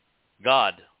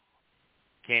God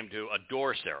came to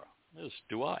adore Sarah. As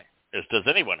do I. As does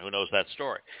anyone who knows that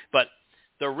story. But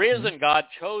the reason God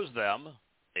chose them,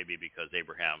 maybe because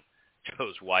Abraham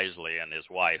chose wisely and his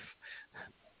wife,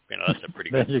 that's a pretty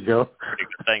good, there you go. Pretty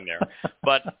good thing there.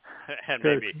 But, and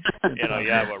maybe,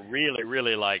 Yahowah really,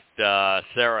 really liked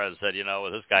Sarah and said,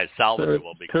 this guy's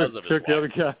salvageable because of his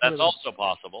wife. That's also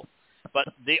possible.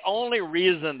 But the only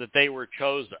reason that they were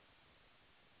chosen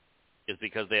is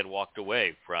because they had walked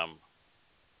away from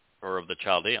Ur of the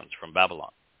Chaldeans, from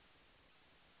Babylon.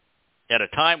 At a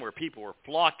time where people were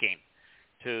flocking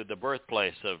to the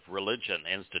birthplace of religion,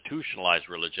 institutionalized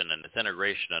religion, and its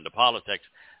integration into politics,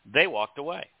 they walked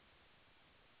away.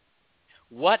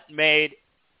 What made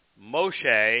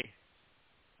Moshe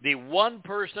the one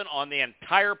person on the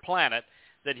entire planet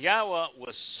that Yahowah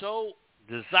was so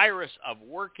desirous of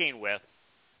working with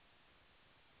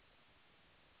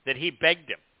that he begged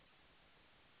him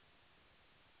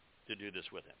to do this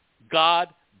with him? God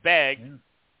begged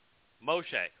Moshe.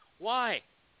 Why?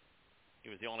 He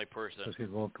was the only person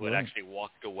who had actually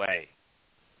walked away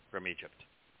from Egypt,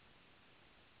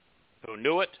 who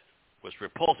knew it, was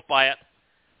repulsed by it,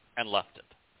 and left it.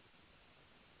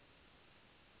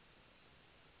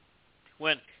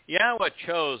 When Yahowah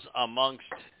chose amongst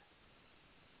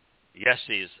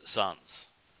Jesse's sons,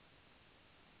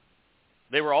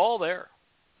 they were all there,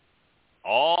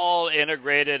 all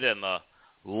integrated in the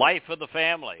life of the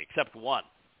family, except one.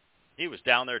 He was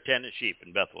down there tending sheep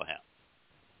in Bethlehem.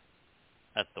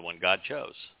 That's the one God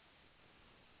chose.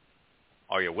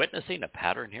 Are you witnessing a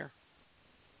pattern here?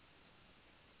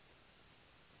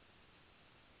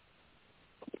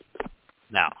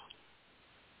 Now,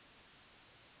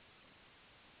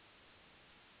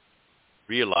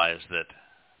 realize that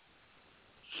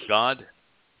God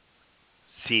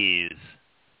sees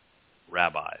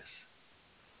rabbis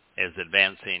as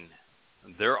advancing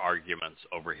their arguments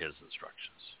over his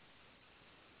instructions.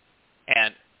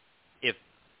 And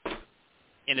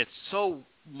it's so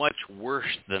much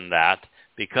worse than that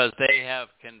because they have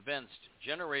convinced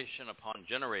generation upon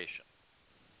generation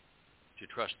to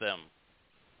trust them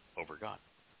over God.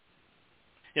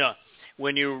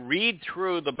 When you read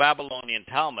through the Babylonian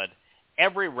Talmud,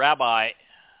 every rabbi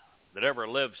that ever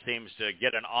lived seems to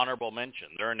get an honorable mention.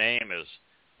 Their name is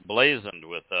blazoned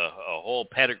with a whole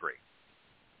pedigree.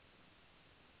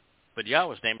 but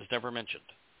Yahweh's name is never mentioned.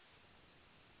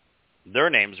 Their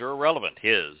names are irrelevant.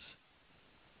 His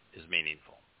is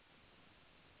meaningful.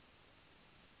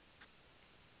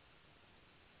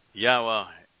 Yahweh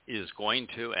is going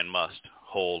to and must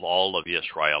hold all of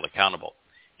Israel accountable.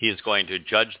 He is going to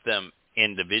judge them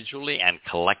individually and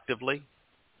collectively,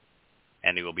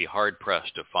 and he will be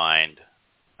hard-pressed to find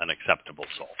an acceptable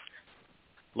soul.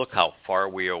 Look how far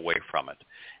we are away from it,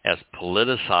 as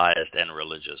politicized and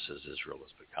religious as Israel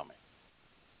is becoming.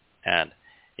 And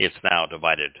it's now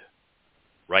divided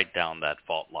right down that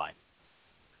fault line,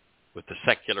 with the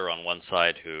secular on one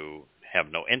side who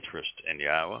have no interest in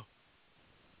Yahweh,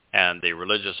 and the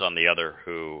religious on the other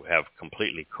who have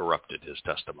completely corrupted his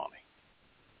testimony.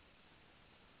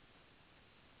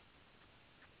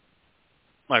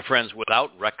 My friends,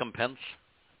 without recompense,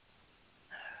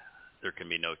 there can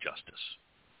be no justice.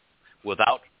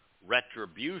 Without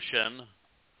retribution,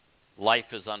 life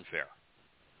is unfair.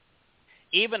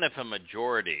 Even if a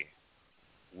majority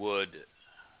would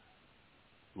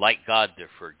like God to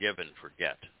forgive and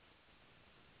forget,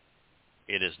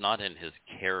 it is not in his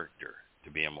character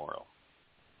to be immoral.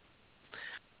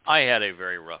 I had a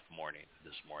very rough morning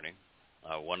this morning.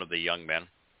 One of the young men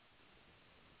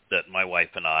that my wife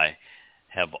and I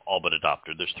have all but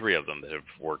adopted, there's 3 of them that have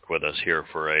worked with us here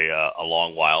for a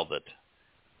long while that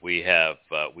we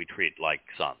treat like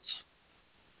sons.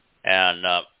 And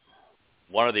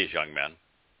one of these young men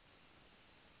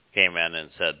came in and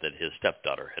said that his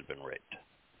stepdaughter had been raped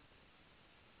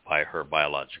by her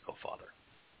biological father.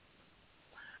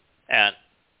 And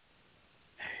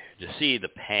to see the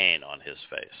pain on his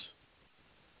face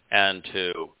and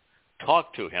to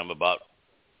talk to him about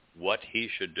what he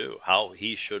should do, how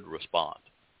he should respond,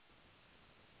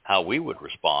 how we would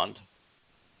respond,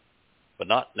 but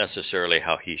not necessarily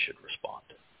how he should respond.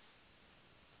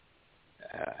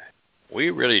 We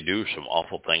really do some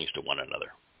awful things to one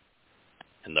another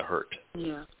in the hurt.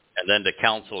 Yeah. And then to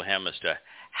counsel him as to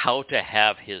how to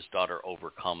have his daughter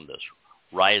overcome this,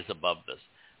 rise above this,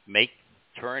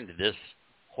 turn this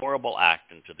horrible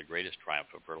act into the greatest triumph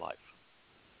of her life.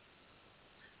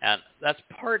 And that's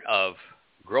part of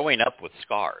growing up with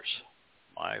scars.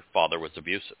 My father was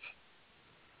abusive.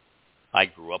 I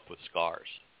grew up with scars.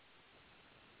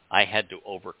 I had to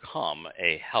overcome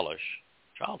a hellish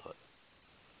childhood.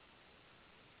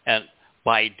 And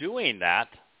by doing that,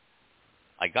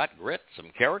 I got grit, some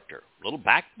character, a little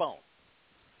backbone.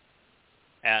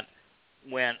 And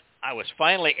when I was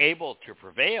finally able to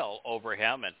prevail over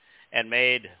him and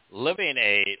made living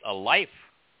a life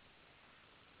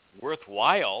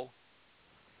worthwhile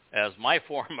as my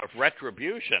form of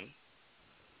retribution,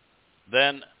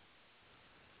 then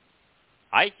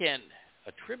I can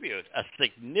attribute a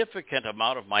significant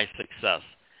amount of my success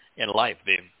in life,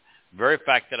 the very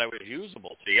fact that I was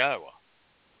usable to Yahweh,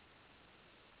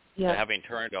 to having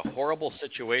turned a horrible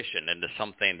situation into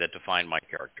something that defined my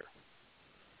character.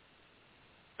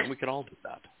 And we can all do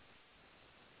that.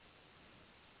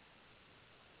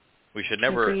 We should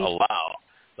never allow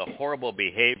the horrible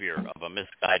behavior of a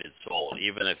misguided soul,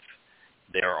 even if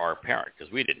they're our parent,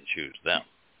 because we didn't choose them,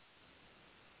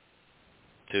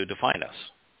 to define us.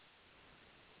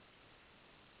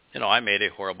 You know, I made a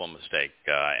horrible mistake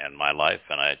in my life,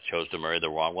 and I chose to marry the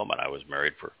wrong woman. I was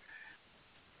married for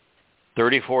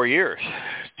 34 years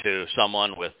to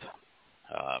someone with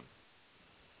a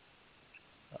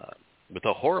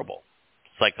horrible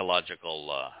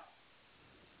psychological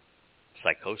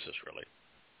psychosis, really.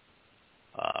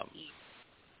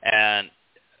 And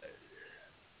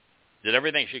did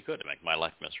everything she could to make my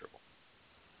life miserable.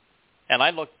 And I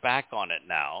look back on it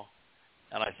now,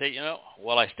 and I say,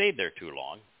 I stayed there too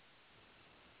long.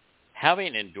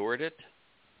 Having endured it,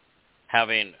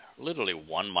 having literally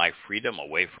won my freedom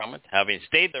away from it, having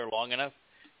stayed there long enough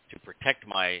to protect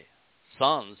my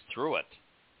sons through it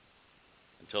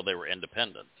until they were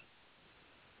independent,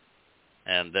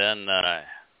 and then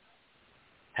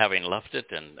having left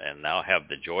it and now have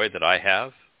the joy that I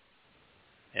have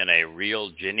in a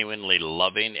real, genuinely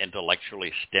loving,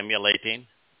 intellectually stimulating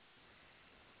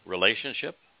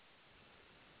relationship,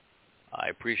 I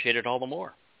appreciate it all the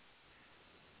more.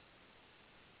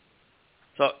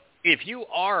 So if you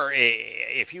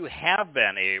have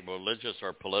been a religious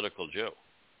or political Jew,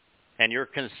 and you're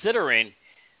considering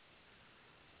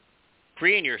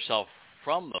freeing yourself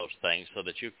from those things so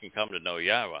that you can come to know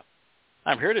Yahweh,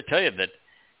 I'm here to tell you that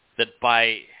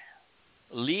by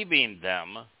leaving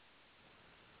them,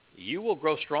 you will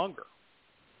grow stronger.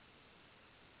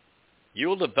 You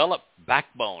will develop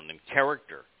backbone and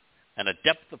character and a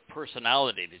depth of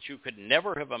personality that you could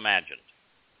never have imagined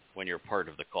when you're part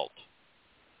of the cult.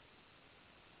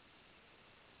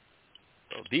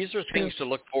 So these are things to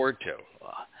look forward to.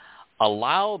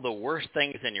 Allow the worst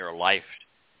things in your life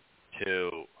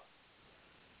to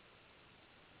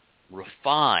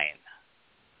refine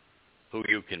who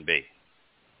you can be.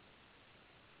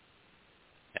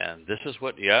 And this is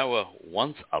what Yahweh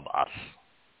wants of us,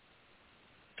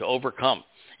 to overcome.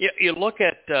 You look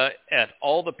at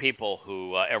all the people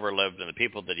who ever lived and the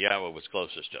people that Yahweh was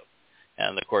closest to.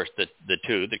 And, of course, the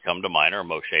two that come to mind are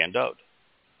Moshe and Dod.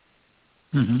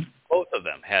 Mm-hmm. Both of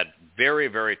them had very,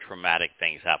 very traumatic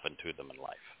things happen to them in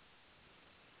life.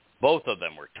 Both of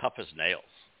them were tough as nails.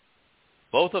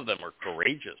 Both of them were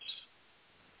courageous.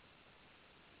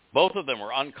 Both of them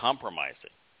were uncompromising.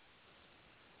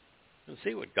 And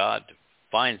see what God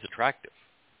finds attractive.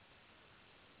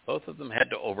 Both of them had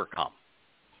to overcome.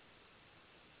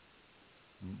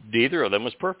 Neither of them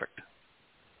was perfect.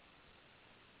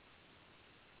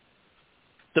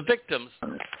 The victims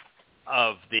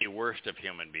of the worst of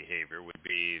human behavior would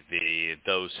be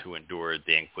those who endured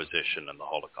the Inquisition and the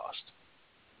Holocaust.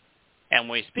 And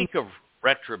when we speak of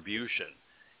retribution,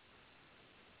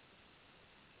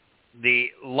 the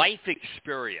life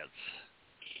experience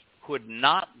could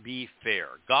not be fair.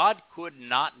 God could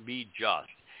not be just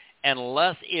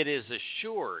unless it is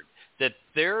assured that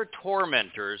their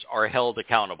tormentors are held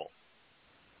accountable.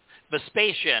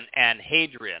 Vespasian and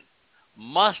Hadrian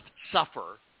must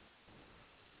suffer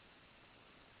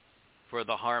for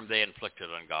the harm they inflicted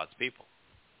on God's people.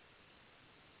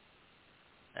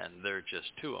 And they're just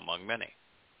two among many.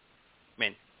 I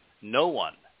mean, no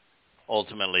one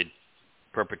ultimately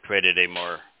perpetrated a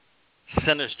more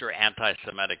sinister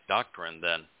anti-Semitic doctrine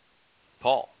than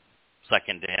Paul.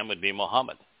 Second to him would be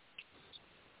Muhammad.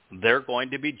 They're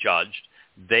going to be judged.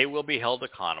 They will be held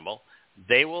accountable.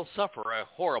 They will suffer a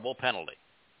horrible penalty,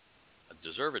 a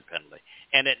deserved penalty.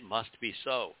 And it must be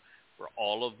so for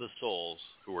all of the souls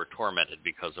who were tormented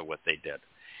because of what they did.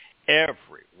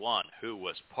 Everyone who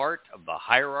was part of the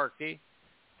hierarchy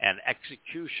and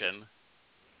execution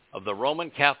of the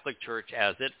Roman Catholic Church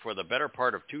as it, for the better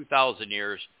part of 2,000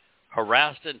 years,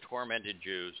 harassed and tormented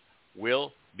Jews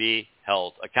will be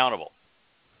held accountable.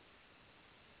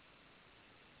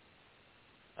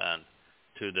 And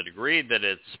to the degree that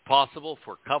it's possible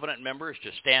for covenant members to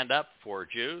stand up for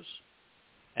Jews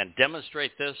and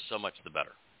demonstrate this, so much the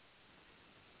better.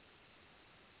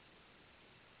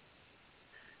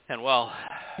 And well,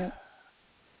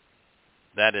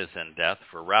 that is in death.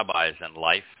 For rabbis in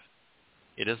life,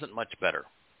 it isn't much better.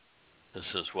 This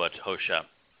is what Hosea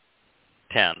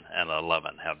 10 and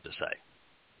 11 have to say.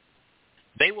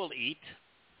 They will eat,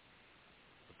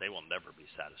 but they will never be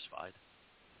satisfied.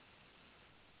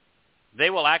 They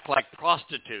will act like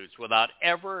prostitutes without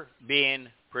ever being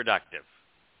productive,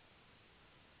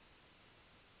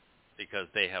 because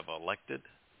they have elected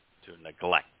to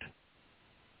neglect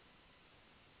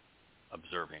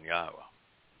observing Yahweh.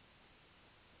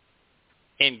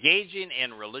 Engaging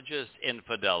in religious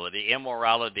infidelity,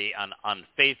 immorality, and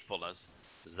unfaithfulness,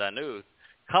 zanuth,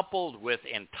 coupled with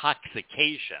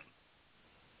intoxication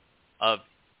of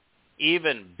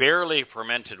even barely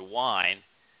fermented wine,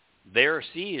 they're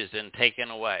seized and taken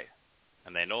away,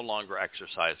 and they no longer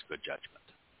exercise good judgment.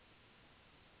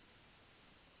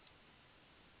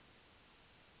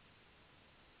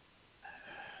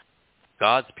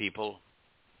 God's people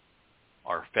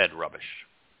are fed rubbish.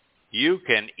 You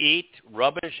can eat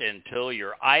rubbish until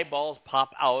your eyeballs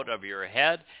pop out of your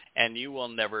head, and you will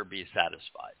never be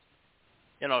satisfied.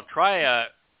 You know, try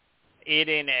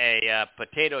eating a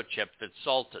potato chip that's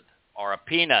salted, or a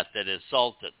peanut that is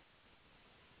salted,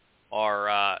 or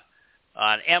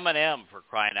an M&M, for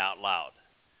crying out loud,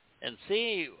 and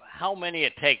see how many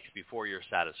it takes before you're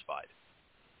satisfied.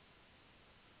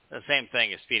 The same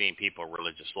thing as feeding people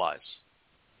religious lies.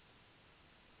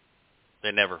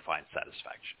 They never find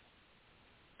satisfaction.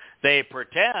 They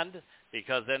pretend,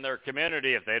 because in their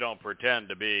community, if they don't pretend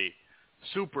to be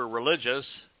super religious,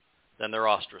 then they're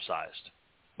ostracized.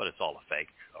 But it's all a fake,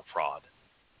 a fraud.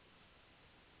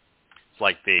 It's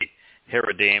like the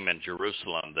Haredim in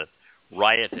Jerusalem that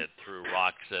rioted, threw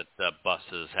rocks at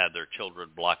buses, had their children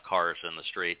block cars in the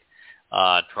street,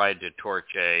 tried to torch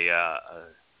a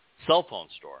cell phone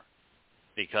store,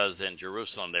 because in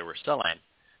Jerusalem they were selling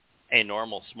a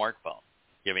normal smartphone,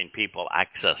 giving people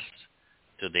access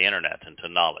to the internet and to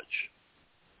knowledge.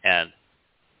 And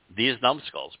these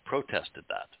numbskulls protested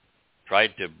that,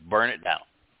 tried to burn it down.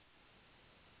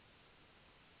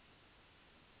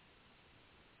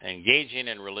 Engaging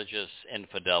in religious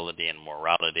infidelity and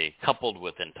morality, coupled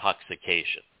with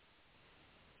intoxication,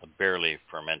 a barely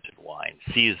fermented wine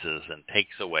seizes and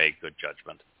takes away good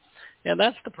judgment. And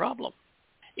that's the problem.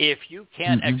 If you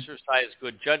can't exercise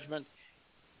good judgment,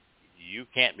 you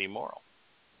can't be moral.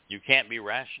 You can't be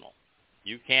rational.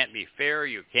 You can't be fair.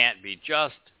 You can't be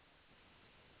just.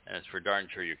 And it's for darn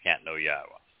sure you can't know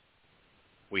Yahweh.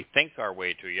 We think our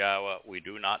way to Yahweh. We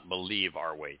do not believe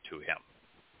our way to him.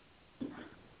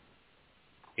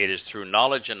 It is through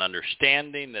knowledge and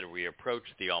understanding that we approach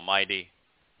the Almighty.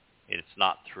 It's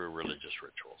not through religious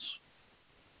rituals.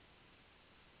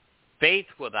 Faith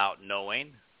without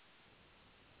knowing,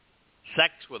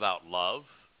 sex without love,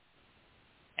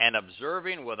 and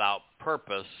observing without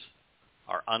purpose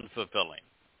are unfulfilling.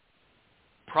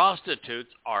 Prostitutes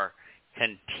are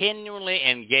continually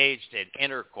engaged in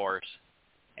intercourse,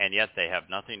 and yet they have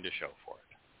nothing to show for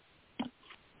it.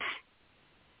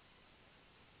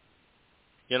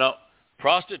 You know,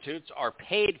 prostitutes are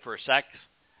paid for sex,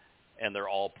 and they're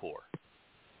all poor.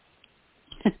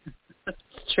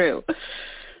 That's true.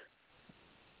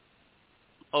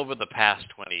 Over the past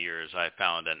 20 years, I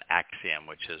found an axiom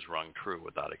which has rung true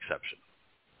without exception.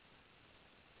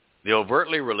 The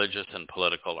overtly religious and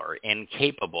political are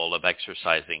incapable of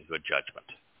exercising good judgment.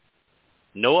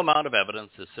 No amount of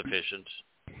evidence is sufficient.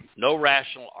 No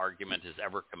rational argument is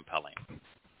ever compelling.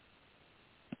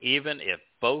 Even if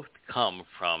both come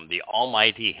from the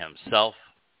Almighty himself,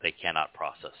 they cannot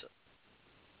process it.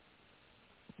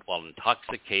 While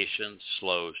intoxication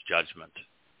slows judgment,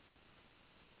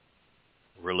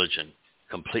 religion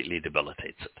completely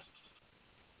debilitates it.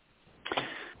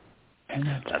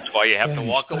 That's why you have to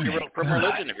walk away from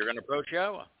religion if you're going to approach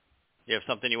Yahweh. You have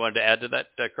something you wanted to add to that,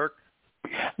 Kirk?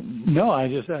 No,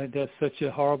 that's such a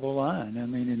horrible line. I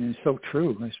mean, and it's so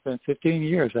true. I spent 15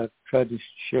 years. I've tried to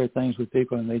share things with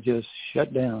people, and they just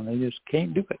shut down. They just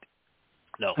can't do it.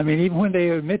 No. I mean, even when they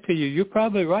admit to you, you're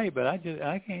probably right, but I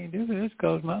can't do this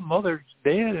because my mother's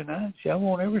dead, and I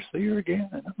won't ever see her again.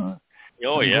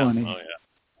 Oh yeah.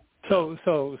 So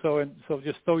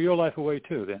just throw your life away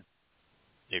too, then.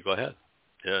 Yeah, go ahead.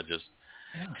 Yeah.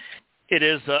 It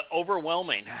is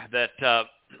overwhelming that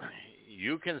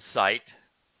you can cite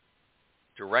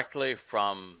directly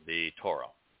from the Torah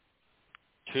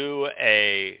to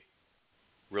a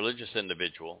religious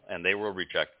individual, and they will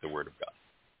reject the Word of God.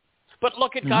 But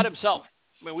look at God himself.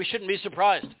 I mean, we shouldn't be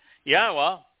surprised.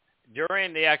 Yahweh,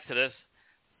 during the Exodus,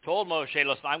 told Moshe,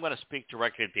 listen, I'm going to speak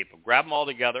directly to people. Grab them all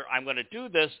together. I'm going to do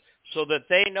this so that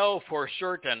they know for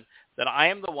certain that I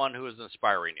am the one who is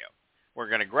inspiring you. We're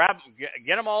going to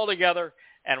get them all together,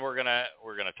 and we're going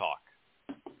to talk.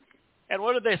 And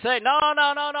what did they say? No,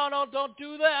 don't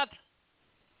do that.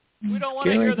 We don't want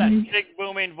to hear that big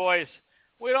booming voice.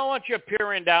 We don't want you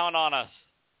peering down on us.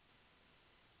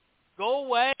 Go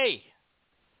away.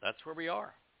 That's where we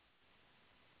are.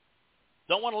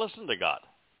 Don't want to listen to God.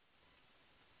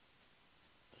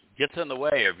 Gets in the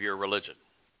way of your religion,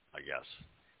 I guess.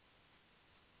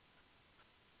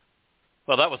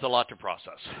 Well, that was a lot to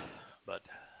process, but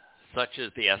such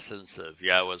is the essence of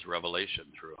Yahweh's revelation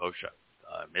through Hosea.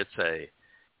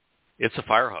 It's a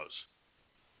fire hose.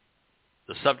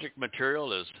 The subject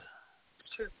material is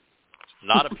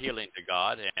not appealing to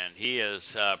God, and he is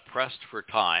pressed for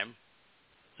time,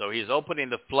 so he's opening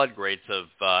the floodgates of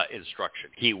instruction.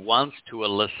 He wants to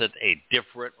elicit a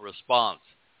different response.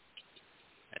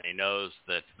 And he knows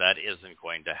that that isn't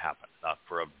going to happen, not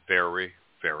for a very,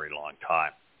 very long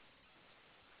time.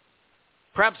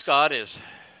 Perhaps God is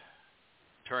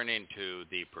turning to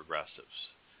the progressives,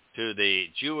 to the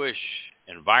Jewish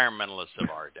environmentalists of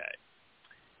our day.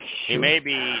 He may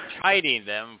be chiding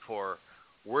them for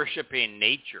worshiping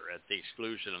nature at the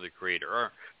exclusion of the Creator.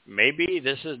 Or maybe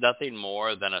this is nothing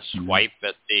more than a swipe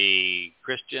at the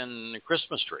Christian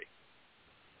Christmas tree.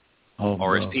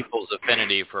 Or his people's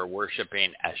affinity for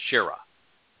worshiping Asherah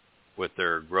with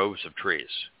their groves of trees.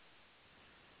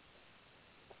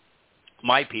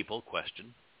 My people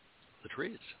question the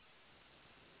trees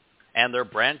and their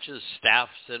branches,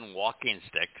 staffs, and walking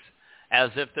sticks as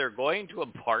if they're going to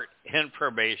impart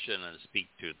information and speak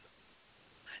to them.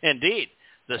 Indeed,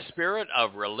 the spirit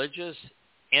of religious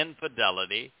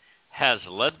infidelity has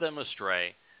led them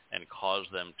astray and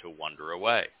caused them to wander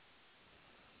away.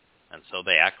 And so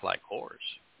they act like whores,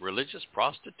 religious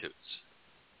prostitutes,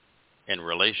 in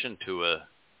relation to a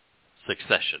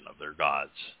succession of their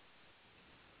gods.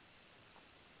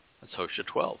 That's Hosea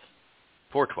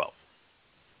 4:12.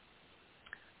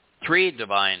 3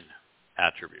 divine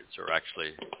attributes are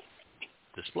actually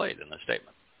displayed in the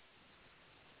statement.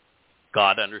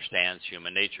 God understands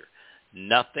human nature.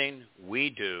 Nothing we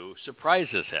do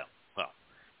surprises him. Well,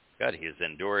 God, he has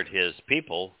endured his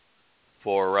people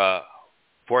for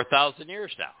 4,000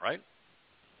 years now, right?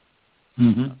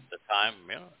 Mm-hmm. The time,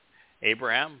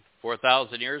 Abraham,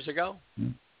 4,000 years ago.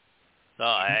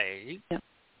 So he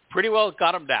pretty well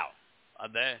got them down.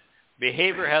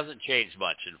 Behavior hasn't changed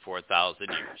much in 4,000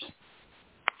 years.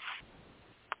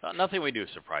 Nothing we do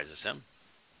surprises him.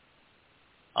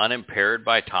 Unimpaired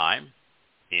by time,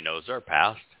 he knows our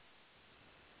past,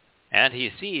 and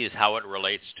he sees how it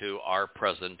relates to our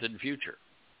present and future.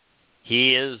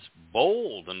 He is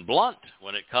bold and blunt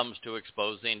when it comes to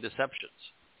exposing deceptions.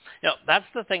 That's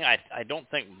the thing I don't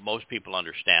think most people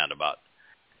understand about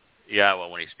Yahweh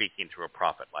when he's speaking through a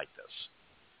prophet like this.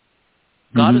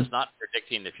 God is not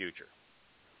predicting the future.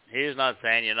 He's not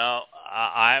saying,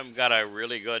 I've got a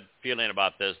really good feeling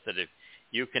about this, that if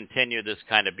you continue this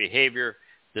kind of behavior,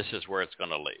 this is where it's going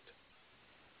to lead.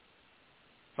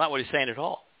 It's not what he's saying at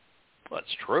all. Well,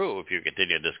 it's true. If you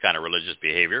continue this kind of religious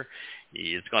behavior,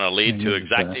 it's going to lead to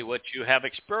exactly what you have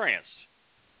experienced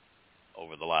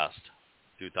over the last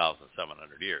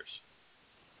 2,700 years.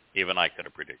 Even I could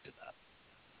have predicted that.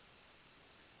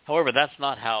 However, that's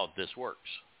not how this works.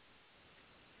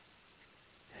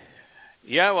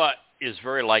 Yahweh is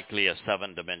very likely a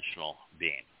 7-dimensional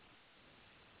being.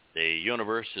 The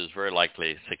universe is very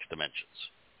likely 6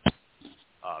 dimensions.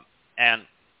 And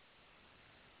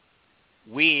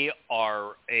we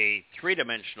are a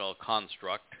 3-dimensional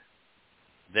construct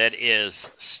that is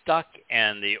stuck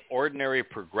in the ordinary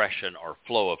progression or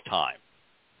flow of time.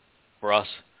 For us,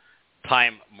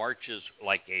 time marches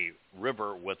like a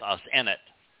river with us in it,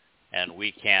 and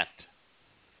we can't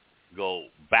go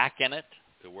back in it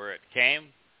to where it came,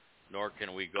 nor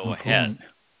can we go ahead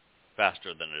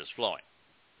faster than it is flowing.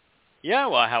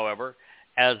 Yahweh, however,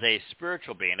 as a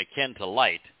spiritual being akin to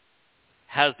light,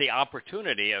 has the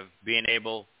opportunity of being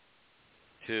able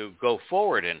to go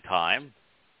forward in time.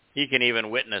 He can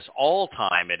even witness all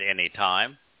time at any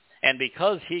time. And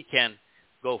because he can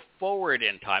go forward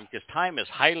in time, because time is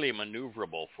highly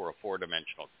maneuverable for a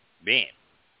 4-dimensional being,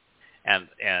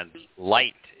 and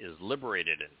light is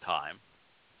liberated in time,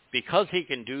 because he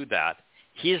can do that,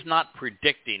 he is not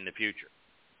predicting the future.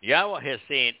 Yahweh has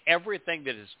seen everything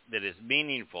that is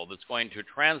meaningful, that's going to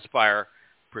transpire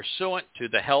pursuant to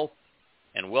the health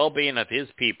and well-being of his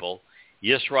people,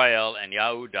 Yisrael and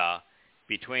Yehudah,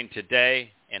 between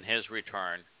today and his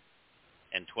return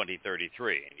in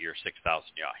 2033, in year 6,000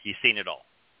 Yah. He's seen it all.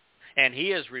 And he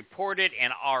has reported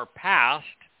in our past,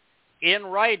 in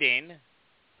writing,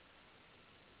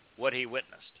 what he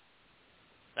witnessed.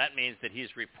 That means that he's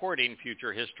reporting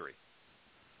future history.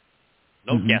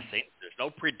 No guessing. There's no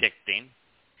predicting.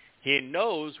 He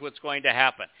knows what's going to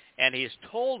happen. And he's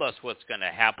told us what's going to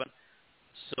happen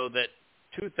so that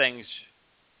 2 things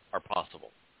are possible.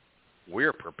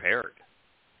 We're prepared.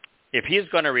 If he's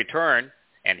going to return,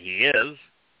 and he is,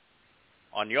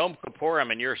 on Yom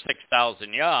Kippurim in year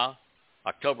 6,000 Yah,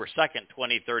 October 2nd,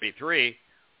 2033,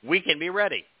 we can be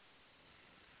ready.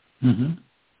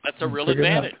 That's a real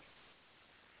advantage.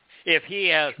 If he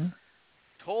has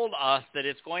told us that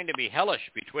it's going to be hellish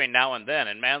between now and then,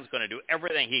 and man's going to do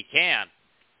everything he can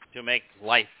to make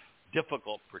life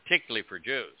difficult, particularly for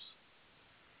Jews,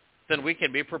 then we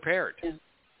can be prepared.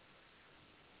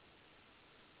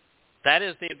 That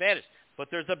is the advantage. But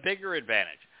there's a bigger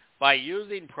advantage. By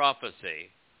using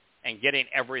prophecy and getting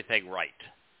everything right,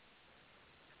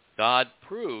 God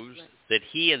proves that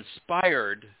he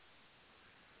inspired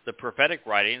the prophetic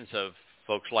writings of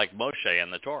folks like Moshe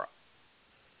in the Torah,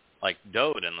 like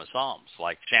Dod in the Psalms,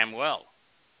 like Samuel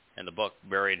in the book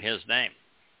bearing his name,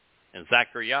 and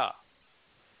Zechariah,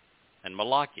 and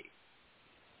Malachi,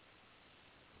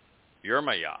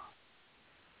 Yirmiah.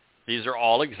 These are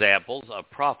all examples of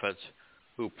prophets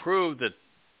who proved that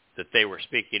they were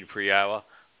speaking for Yahweh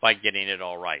by getting it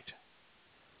all right.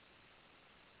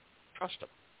 Trust them.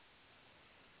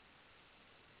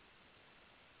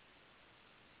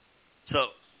 So,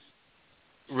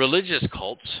 religious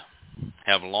cults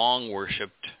have long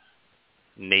worshipped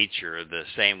nature the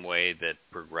same way that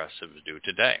progressives do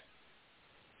today.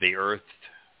 The earth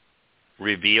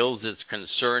reveals its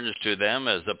concerns to them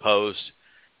as opposed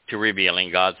to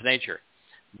revealing God's nature.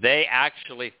 They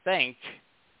actually think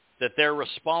that they're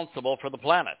responsible for the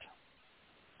planet,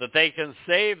 that they can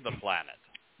save the planet,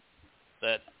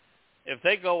 that if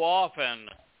they go off and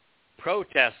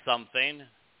protest something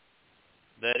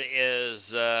that is,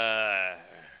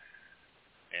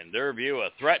 in their view, a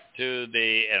threat to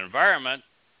the environment,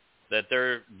 that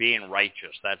they're being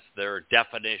righteous. That's their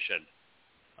definition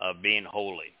of being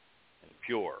holy and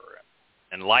pure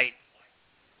and light.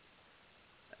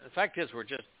 The fact is, we're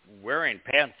just wearing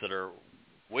pants that are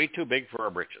way too big for our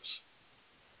britches.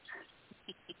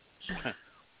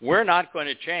 We're not going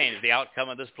to change the outcome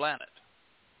of this planet.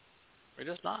 We're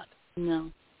just not.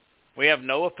 No. We have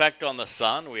no effect on the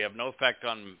sun. We have no effect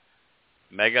on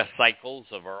mega cycles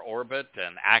of our orbit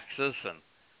and axis and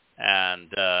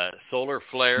and solar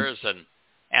flares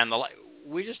and the like.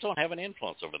 We just don't have an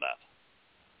influence over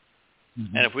that.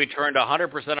 Mm-hmm. And if we turned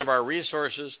 100% of our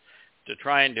resources to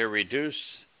trying to reduce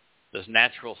this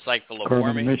natural cycle of carbon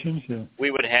warming, emissions, yeah,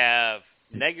 we would have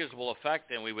negligible effect,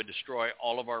 and we would destroy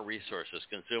all of our resources,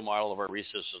 consume all of our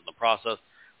resources in the process,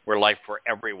 where life for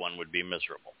everyone would be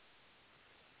miserable.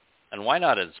 And why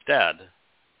not instead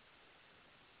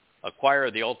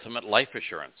acquire the ultimate life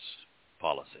assurance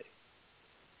policy?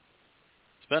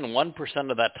 Spend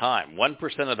 1% of that time,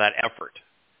 1% of that effort,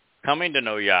 coming to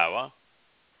know Yahweh,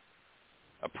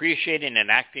 appreciating and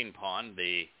acting upon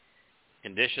the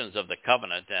conditions of the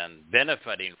covenant and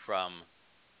benefiting from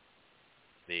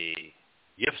the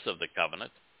gifts of the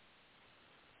covenant,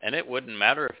 and it wouldn't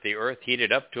matter if the earth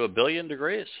heated up to 1 billion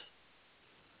degrees.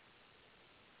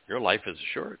 Your life is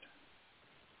assured.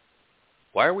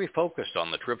 Why are we focused on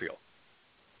the trivial?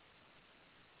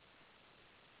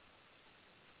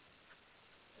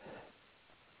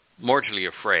 Mortally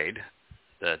afraid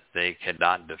that they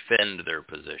cannot defend their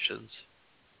positions,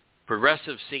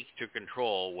 progressives seek to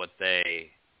control what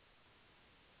they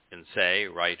can say,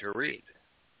 write, or read.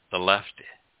 The left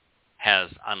has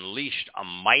unleashed a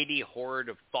mighty horde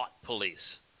of thought police,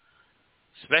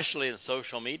 especially in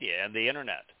social media and the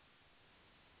internet.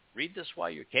 Read this while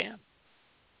you can,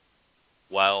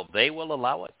 while they will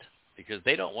allow it, because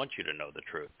they don't want you to know the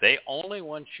truth. They only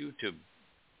want you to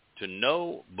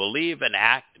know, believe, and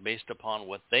act based upon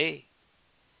what they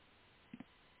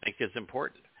think is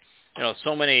important. You know,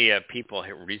 so many people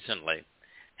recently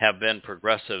have been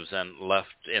progressives and left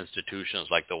institutions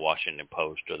like the Washington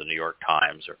Post or the New York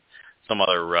Times or some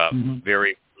other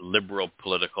very liberal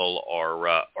political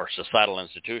or societal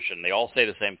institution. They all say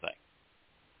the same thing,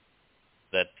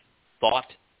 that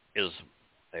thought is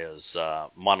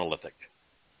monolithic,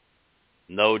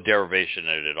 no derivation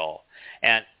in it at all.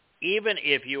 And even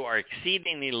if you are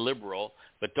exceedingly liberal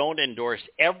but don't endorse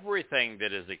everything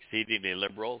that is exceedingly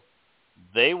liberal,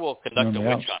 they will conduct a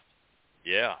witch hunt.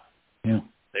 Yeah.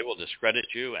 They will discredit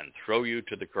you and throw you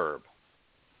to the curb.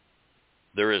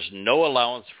 There is no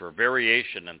allowance for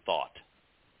variation in thought.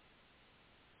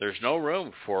 There's no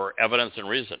room for evidence and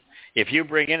reason. If you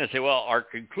bring in and say, well, our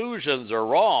conclusions are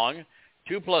wrong,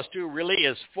 2 plus 2 really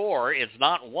is 4, it's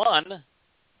not 1,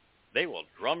 they will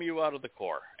drum you out of the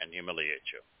core and humiliate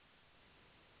you.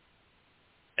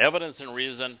 Evidence and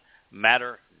reason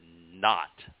matter not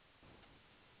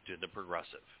to the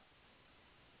progressive.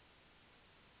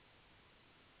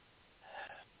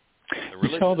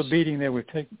 You saw the beating they were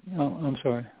taking. Oh, I'm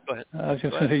sorry. Go ahead. I was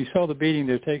just going to say, you saw the beating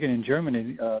they're taking in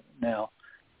Germany now,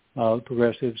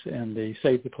 progressives and the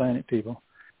Save the Planet people.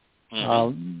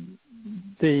 Mm-hmm.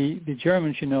 The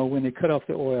Germans, you know, when they cut off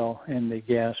the oil and the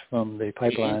gas from the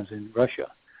pipelines in Russia,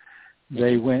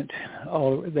 they went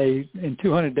in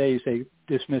 200 days they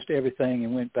dismissed everything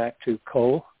and went back to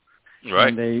coal. Right.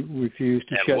 And they refused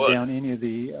to shut down any of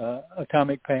the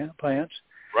atomic plants.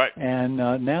 Right. And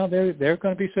now they're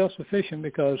going to be self-sufficient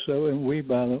because and we,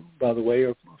 by the way,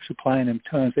 are supplying them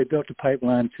tons. They built a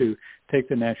pipeline to take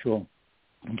the natural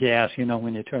gas, you know,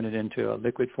 when you turn it into a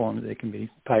liquid form, they can be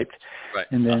piped. Right.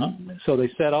 And then so they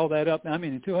set all that up. I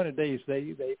mean, in 200 days,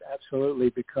 they've absolutely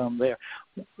become there.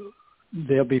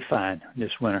 They'll be fine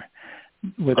this winter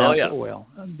without the oil.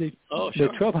 The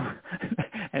trouble,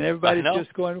 and everybody's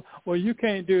just going, well, you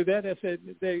can't do that. I said,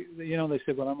 they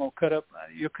said, well, I'm going to cut up.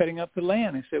 You're cutting up the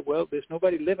land. I said, well, there's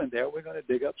nobody living there. We're going to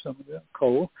dig up some of the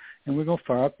coal, and we're going to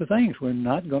fire up the things. We're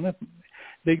not going to.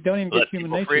 They don't even get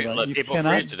human nature right. Let people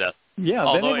freeze to death. Yeah,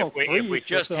 although if we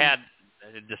just had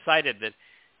decided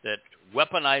that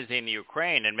weaponizing the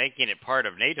Ukraine and making it part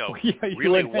of NATO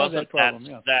really wasn't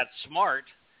that smart.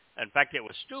 In fact, it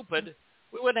was stupid.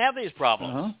 We wouldn't have these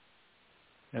problems.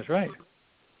 That's right.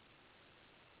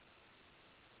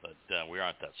 But we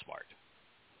aren't that smart.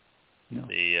 No.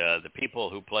 The people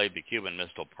who played the Cuban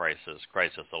Missile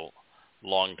Crisis a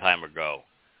long time ago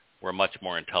were much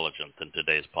more intelligent than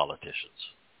today's politicians.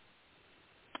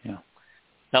 Yeah.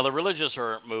 Now, the religious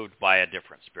are moved by a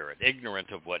different spirit.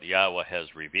 Ignorant of what Yahweh has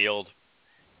revealed,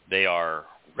 they are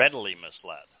readily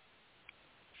misled.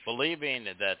 Believing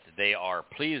that they are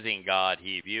pleasing God,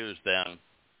 he views them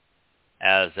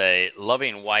as a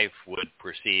loving wife would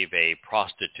perceive a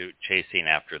prostitute chasing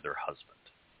after their husband.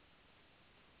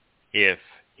 If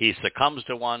he succumbs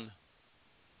to one,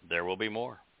 there will be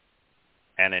more.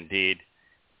 And indeed,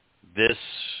 this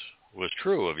was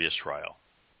true of Israel,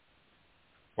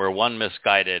 where one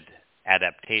misguided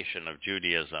adaptation of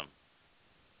Judaism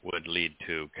would lead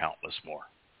to countless more.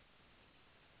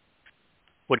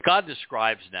 What God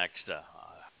describes next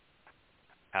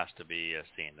has to be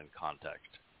seen in context.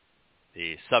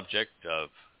 The subject of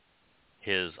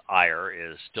his ire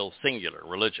is still singular,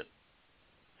 religion.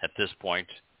 At this point,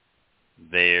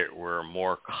 they were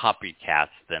more copycats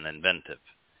than inventive.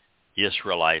 The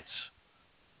Israelites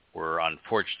were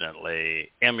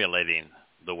unfortunately emulating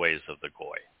the ways of the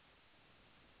Goy.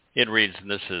 It reads, and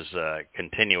this is a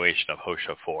continuation of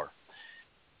Hosea 4.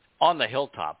 On the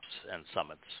hilltops and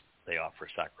summits they offer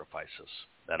sacrifices,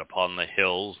 that upon the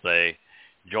hills they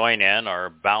join in are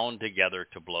bound together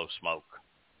to blow smoke.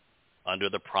 Under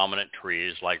the prominent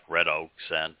trees like red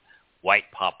oaks and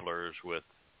white poplars, with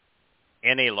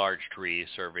any large tree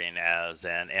serving as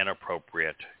an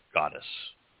inappropriate goddess,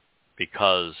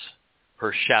 because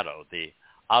her shadow, the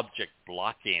object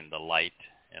blocking the light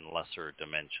in lesser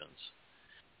dimensions,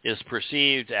 is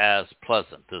perceived as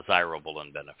pleasant, desirable,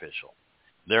 and beneficial.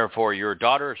 Therefore, your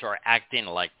daughters are acting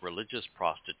like religious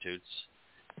prostitutes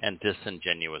and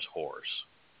disingenuous whores,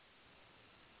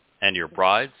 and your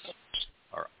brides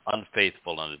are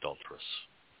unfaithful and adulterous.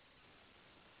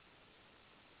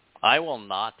 I will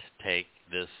not take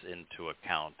this into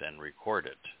account and record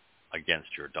it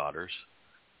against your daughters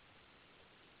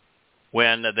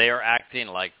when they are acting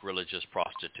like religious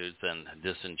prostitutes and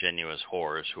disingenuous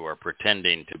whores who are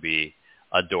pretending to be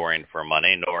adoring for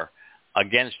money, nor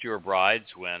against your brides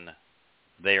when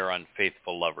they are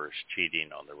unfaithful lovers cheating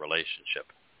on the relationship.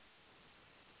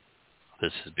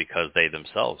 This is because they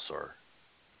themselves are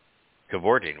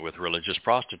cavorting with religious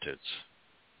prostitutes.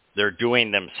 They're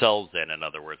doing themselves in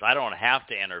other words. I don't have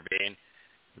to intervene.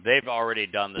 They've already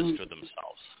done this to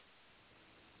themselves.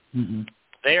 Mm-hmm.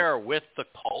 They are with the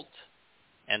cult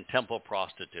and temple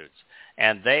prostitutes,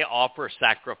 and they offer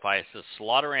sacrifices,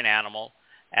 slaughtering animal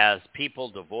as people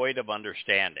devoid of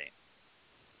understanding,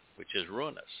 which is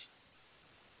ruinous.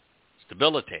 It's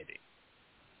debilitating.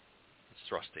 It's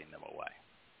thrusting them away.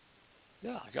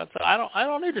 Yeah, I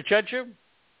don't need to judge you.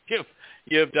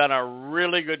 You've done a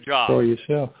really good job for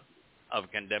yourself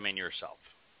of condemning yourself.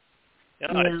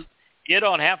 You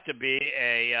don't have to be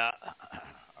a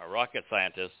rocket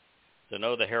scientist to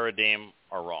know the Haredim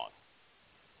are wrong.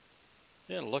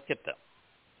 Look at them.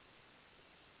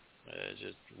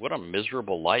 Just what a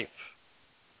miserable life.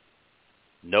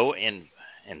 No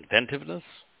inventiveness,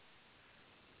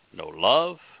 no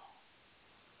love,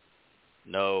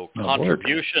 no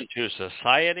contribution to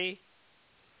society,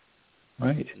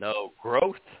 right? No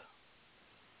growth,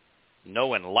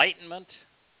 no enlightenment,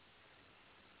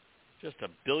 just a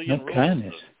billion rules.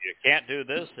 Kindness. You can't do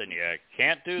this and you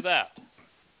can't do that.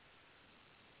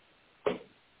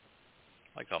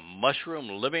 Like a mushroom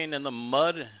living in the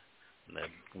mud, and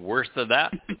the worst of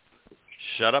that,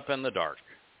 shut up in the dark.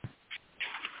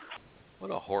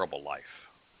 What a horrible life.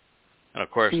 And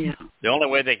of course, the only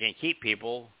way they can keep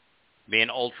people being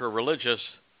ultra-religious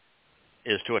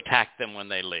is to attack them when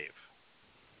they leave,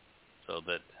 so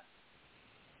that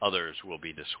others will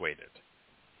be dissuaded.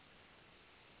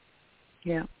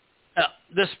 Yeah. Now,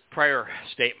 this prior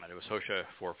statement, it was Hosea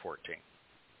 4:14,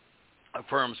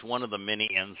 affirms one of the many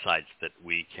insights that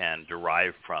we can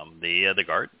derive from the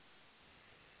garden.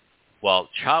 While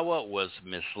Chawah was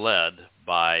misled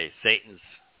by Satan's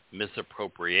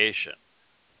misappropriation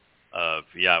of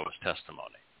Yahweh's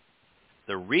testimony,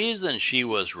 the reason she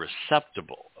was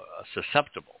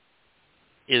susceptible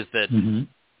is that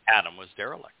Adam was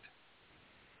derelict.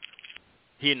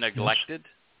 He neglected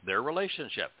their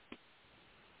relationship,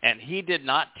 and he did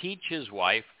not teach his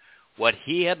wife what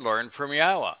he had learned from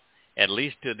Yahweh, at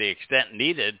least to the extent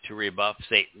needed to rebuff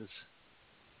Satan's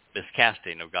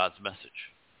miscasting of God's message.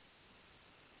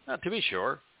 Now, to be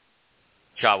sure,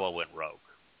 Chawah went rogue.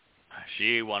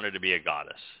 She wanted to be a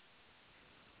goddess.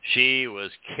 She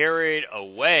was carried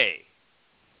away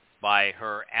by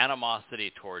her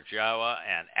animosity towards Yahweh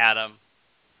and Adam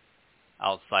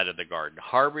outside of the garden,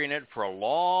 harboring it for a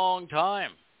long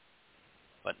time.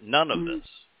 But none of this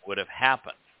would have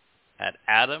happened had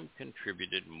Adam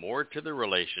contributed more to the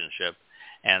relationship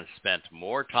and spent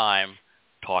more time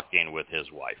talking with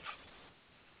his wife.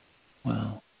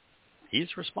 Wow.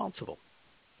 He's responsible.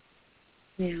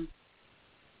 Yeah.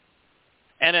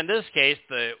 And in this case,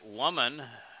 the woman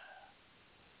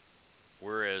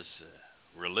were as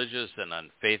religious and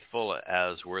unfaithful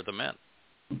as were the men.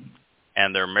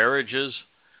 And their marriages,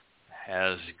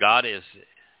 as God is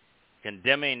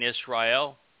condemning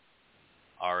Israel,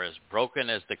 are as broken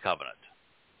as the covenant.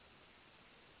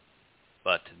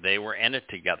 But they were in it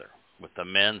together, with the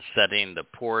men setting the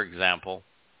poor example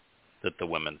that the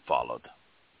women followed.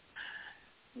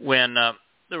 When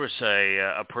there was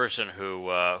a person who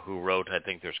wrote, I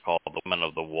think there's called the Women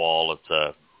of the Wall.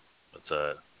 It's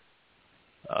a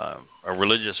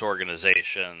religious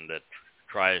organization that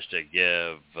tries to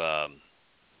give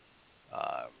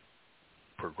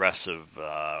progressive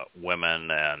women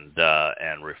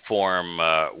and reform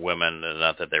women,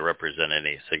 not that they represent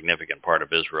any significant part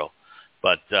of Israel,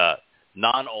 but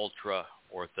non-ultra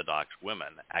Orthodox women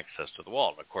access to the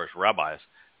wall. And of course, rabbis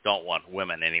don't want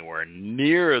women anywhere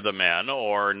near the men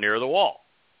or near the wall.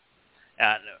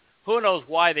 And who knows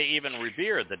why they even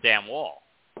revere the damn wall?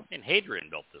 I mean, Hadrian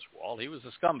built this wall. He was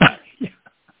a scumbag.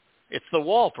 It's the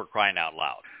wall, for crying out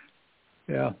loud.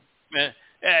 Yeah.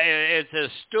 It's as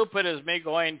stupid as me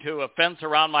going to a fence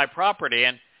around my property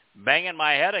and banging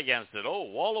my head against it. Oh,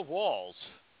 wall of walls.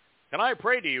 Can I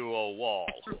pray to you, oh wall?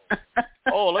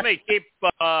 Oh, let me keep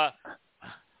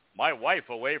my wife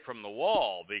away from the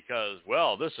wall because,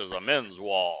 well, this is a men's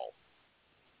wall.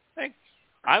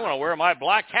 I'm going to wear my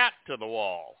black hat to the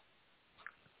wall.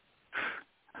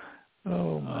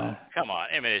 Oh, my. Come on.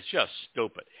 I mean, it's just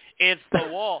stupid. It's the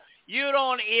wall. You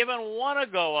don't even want to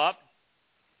go up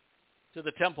to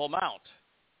the Temple Mount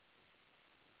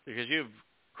because you've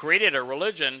created a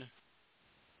religion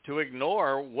to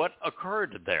ignore what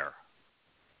occurred there.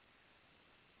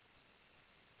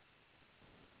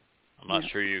 I'm not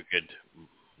sure you could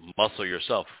muscle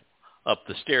yourself up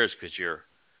the stairs because you're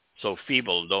so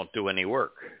feeble and don't do any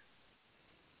work.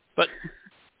 But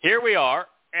here we are,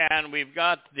 and we've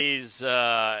got these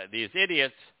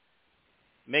idiots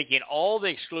making all the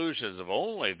exclusions of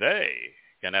only they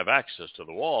can have access to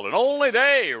the wall, and only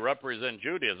they represent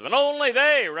Judaism, and only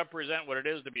they represent what it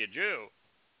is to be a Jew,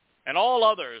 and all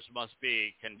others must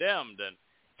be condemned and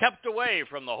kept away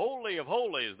from the Holy of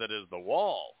Holies that is the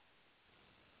wall.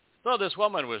 So this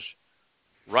woman was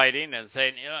writing and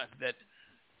saying, that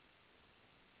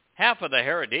half of the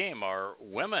Haredim are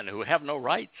women who have no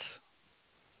rights.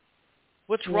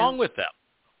 What's wrong with them?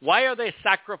 Why are they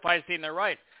sacrificing their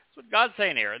rights? That's what God's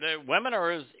saying here. The women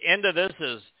are as into this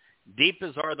as deep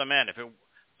as are the men. If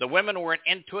the women weren't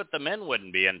into it, the men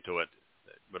wouldn't be into it.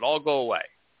 It would all go away.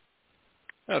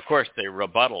 And of course, the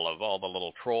rebuttal of all the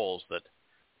little trolls that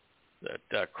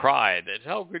cried that,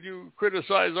 how could you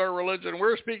criticize our religion?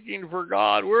 We're speaking for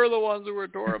God. We're the ones who are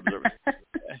Torah observers.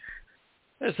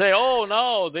 They say, oh,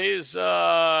 no, the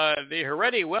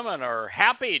Haredi women are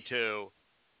happy to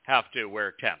have to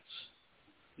wear tents.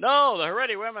 No, the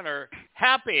Haredi women are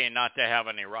happy not to have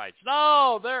any rights.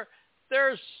 No, they're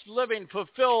living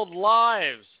fulfilled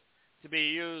lives to be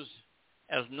used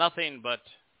as nothing but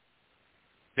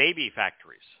baby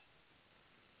factories.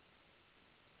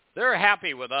 They're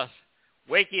happy with us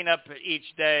waking up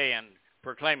each day and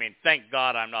proclaiming, thank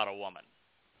God I'm not a woman.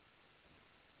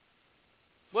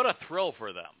 What a thrill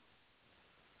for them.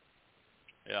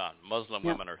 Yeah, Muslim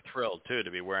women are thrilled, too,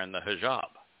 to be wearing the hijab.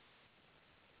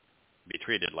 Be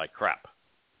treated like crap.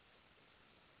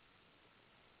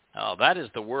 Oh, that is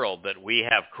the world that we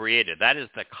have created. That is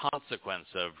the consequence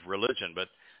of religion. But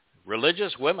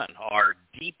religious women are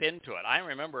deep into it. I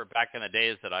remember back in the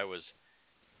days that I was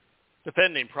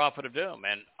defending Prophet of Doom,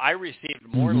 and I received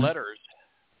more letters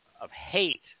of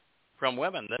hate from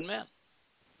women than men.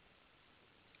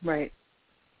 Right.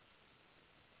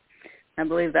 I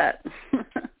believe that.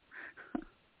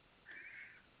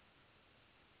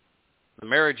 The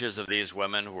marriages of these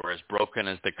women were as broken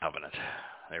as the covenant.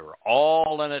 They were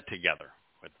all in it together,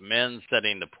 with men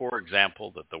setting the poor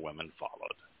example that the women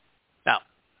followed. Now,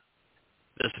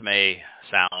 this may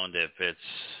sound as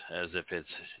if it's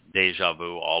deja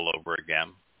vu all over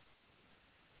again,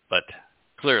 but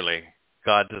clearly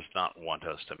God does not want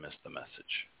us to miss the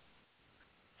message.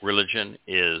 Religion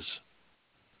is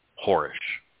whorish,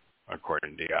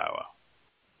 according to Yahowah.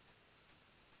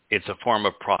 It's a form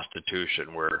of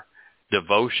prostitution where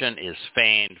devotion is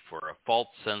feigned for a false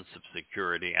sense of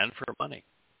security and for money.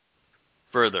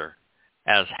 Further,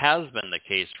 as has been the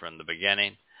case from the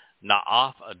beginning,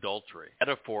 na'af adultery,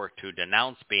 metaphor to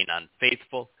denounce being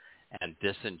unfaithful and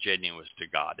disingenuous to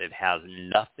God. It has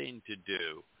nothing to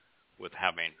do with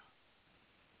having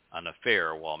an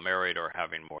affair while married or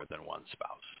having more than one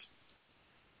spouse.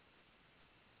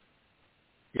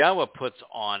 Yahowah puts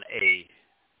on a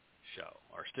show,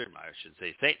 or I should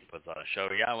say Satan puts on a show.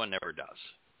 Yahowah never does.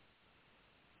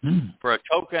 For a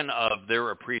token of their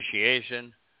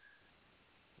appreciation,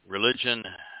 religion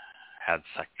had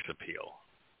sex appeal.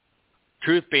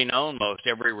 Truth be known, most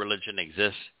every religion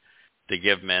exists to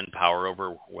give men power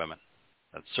over women.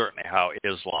 That's certainly how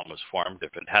Islam was formed.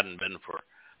 If it hadn't been for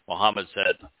Muhammad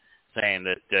saying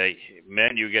that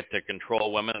men, you get to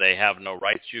control women, they have no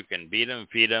rights, you can beat them,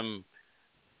 feed them,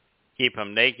 keep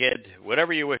them naked,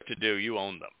 whatever you wish to do, you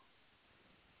own them.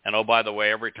 And oh, by the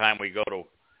way, every time we go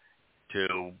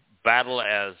to battle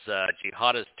as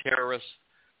jihadist terrorists,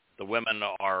 the women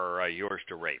are yours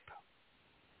to rape.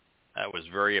 That was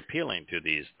very appealing to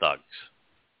these thugs.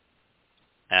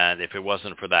 And if it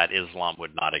wasn't for that, Islam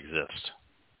would not exist.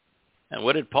 And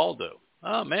what did Paul do?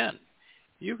 Oh, man,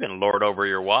 you can lord over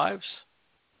your wives.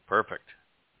 Perfect.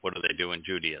 What do they do in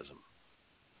Judaism?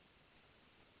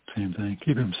 Same thing.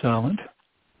 Keep them silent.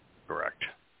 Correct.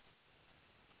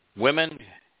 Women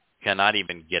cannot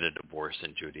even get a divorce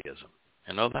in Judaism.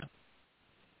 You know that?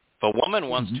 If a woman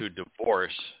wants to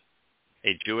divorce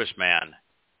a Jewish man,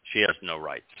 she has no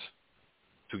rights.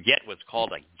 To get what's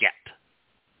called a get,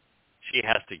 she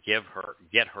has to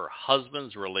get her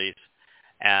husband's release,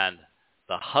 and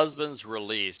the husband's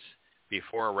release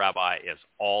before a rabbi is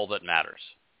all that matters.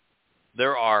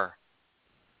 There are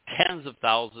tens of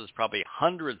thousands, probably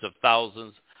hundreds of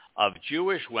thousands of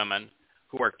Jewish women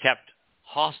who are kept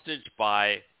hostage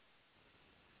by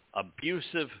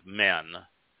abusive men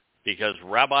because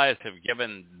rabbis have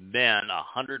given men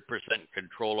 100%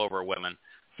 control over women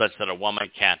such that a woman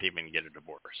can't even get a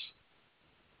divorce.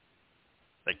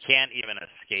 They can't even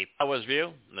escape. Yahowah's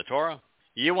view in the Torah,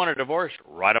 you want a divorce,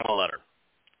 write them a letter.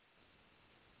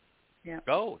 Yeah.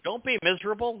 Go. Don't be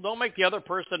miserable. Don't make the other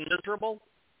person miserable.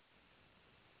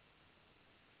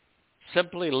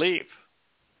 Simply leave.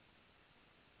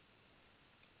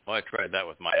 Well, I tried that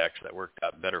with my ex. That worked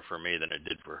out better for me than it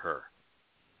did for her.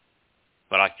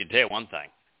 But I can tell you one thing.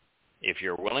 If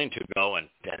you're willing to go and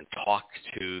talk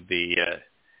to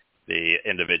the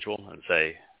individual and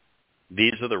say,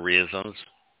 these are the reasons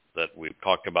that we've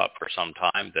talked about for some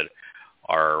time that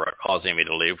are causing me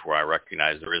to leave, where I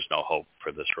recognize there is no hope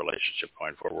for this relationship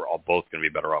going forward. We're all both going to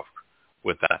be better off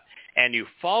with that. And you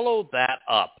follow that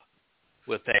up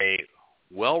with a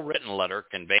well-written letter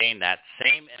conveying that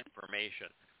same information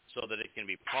so that it can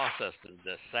be processed and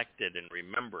dissected and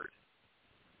remembered.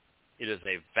 It is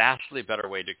a vastly better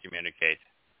way to communicate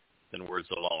than words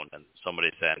alone. And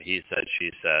somebody said, he said,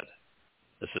 she said,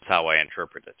 this is how I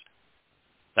interpret it.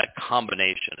 That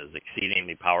combination is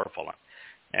exceedingly powerful.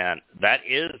 And that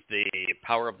is the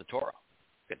power of the Torah.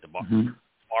 Get the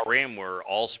Barim were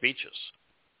all speeches.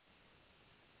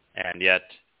 And yet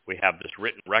we have this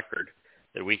written record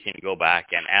that we can go back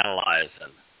and analyze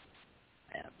and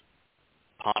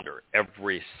ponder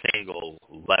every single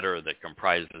letter that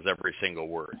comprises every single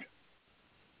word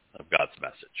of God's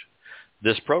message.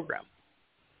 This program,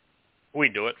 we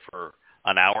do it for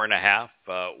an hour and a half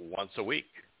once a week.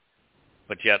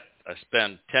 But yet I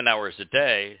spend 10 hours a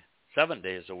day, 7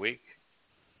 days a week,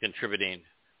 contributing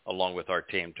along with our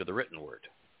team to the written word.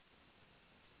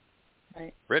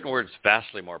 Right. Written word is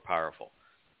vastly more powerful.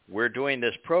 We're doing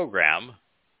this program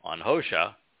on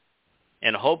Hosha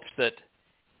in hopes that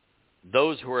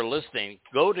those who are listening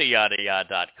go to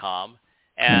yadayah.com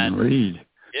and read.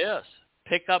 Yes,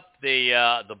 pick up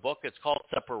the book. It's called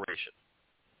Separation.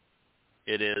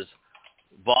 It is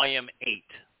volume 8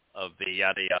 of the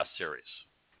Yada Yah series.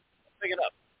 Pick it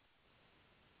up.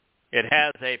 It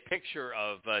has a picture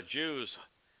of Jews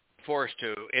forced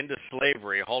into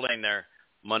slavery holding their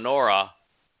menorah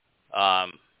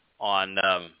on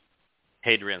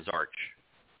Hadrian's Arch,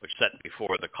 which set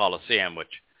before the Colosseum,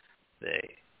 which the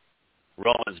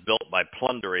Romans built by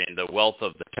plundering the wealth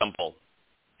of the temple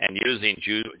and using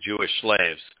Jewish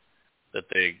slaves, that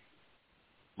the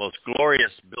most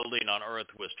glorious building on earth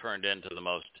was turned into the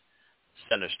most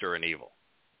sinister and evil.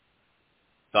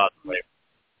 God's way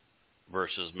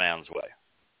versus man's way.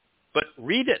 But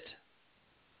read it.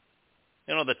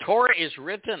 You know, the Torah is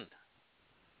written.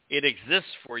 It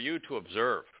exists for you to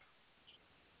observe.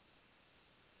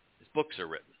 These books are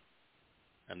written,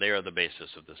 and they are the basis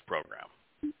of this program.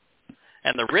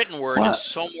 And the written word is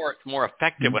so more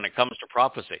effective when it comes to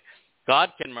prophecy.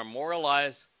 God can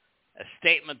memorialize a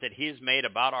statement that he's made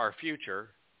about our future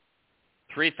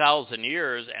 3,000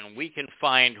 years, and we can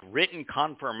find written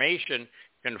confirmation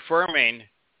confirming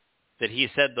that he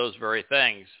said those very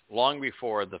things long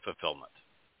before the fulfillment.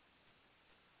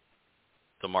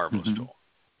 It's a marvelous tool.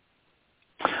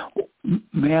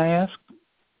 May I ask,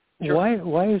 Sure.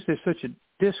 why is there such a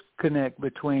disconnect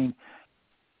between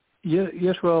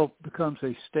Israel becomes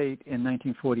a state in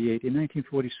 1948. In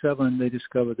 1947, they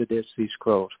discovered the Dead Sea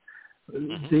Scrolls.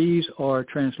 These are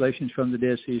translations from the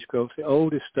Dead Sea Scrolls, the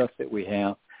oldest stuff that we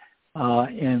have,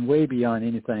 and way beyond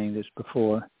anything that's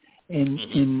before.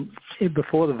 And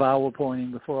before the vowel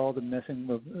pointing, before all the messing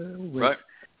with right.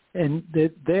 And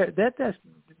does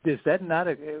that not?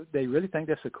 They really think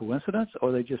that's a coincidence,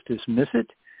 or they just dismiss it?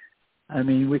 I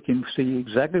mean, we can see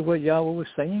exactly what Yahweh was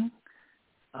saying.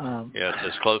 It's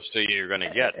as close to you're going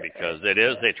to get, because it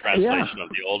is a translation of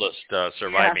the oldest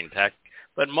surviving text.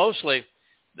 But mostly,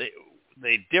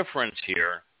 the difference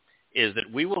here is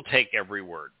that we will take every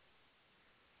word,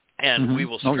 and we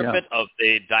will strip it of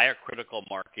the diacritical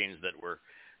markings that were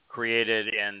created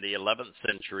in the 11th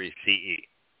century CE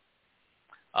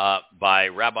by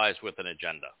rabbis with an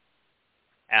agenda.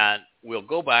 And we'll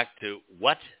go back to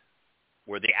what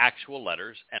were the actual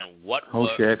letters and what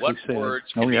words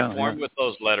can be formed with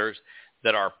those letters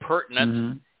that are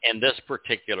pertinent in this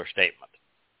particular statement,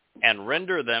 and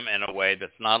render them in a way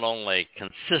that's not only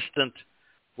consistent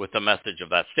with the message of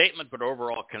that statement, but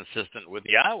overall consistent with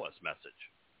Yahowah's message.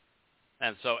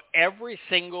 And so every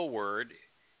single word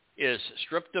is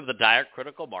stripped of the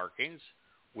diacritical markings.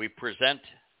 We present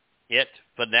it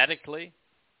phonetically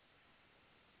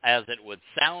as it would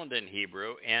sound in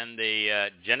Hebrew in the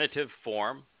genitive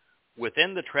form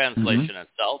within the translation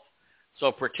itself.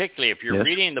 So particularly if you're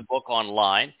reading the book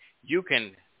online, you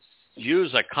can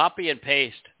use a copy and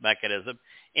paste mechanism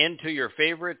into your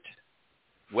favorite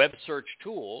web search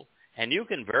tool, and you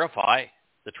can verify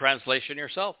the translation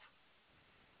yourself.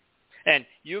 And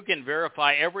you can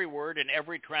verify every word in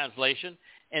every translation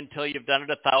until you've done it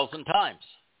 1,000 times.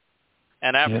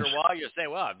 And after a while, you say,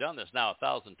 well, I've done this now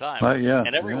 1,000 times.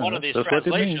 And every one of these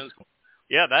translations,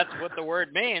 that's what the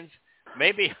word means.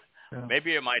 Maybe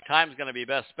my time's going to be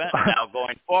best spent now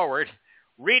going forward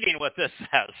reading what this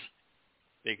says.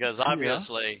 Because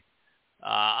obviously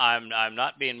I'm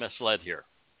not being misled here.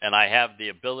 And I have the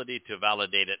ability to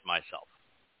validate it myself.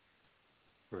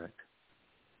 Correct.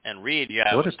 And read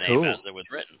Yahowah's name as it was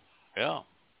written. Yeah.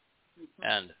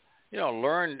 And,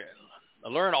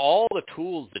 learn all the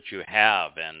tools that you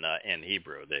have in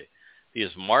Hebrew, these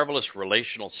marvelous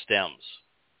relational stems,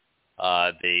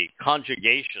 the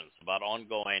conjugations about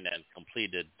ongoing and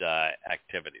completed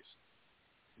activities,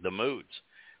 the moods,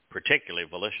 particularly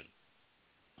volition.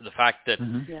 The fact that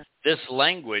this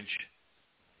language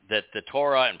that the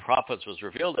Torah and prophets was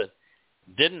revealed in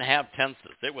didn't have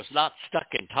tenses. It was not stuck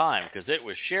in time because it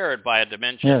was shared by a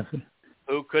dimension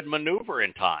who could maneuver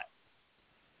in time.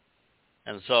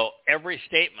 And so every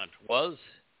statement was,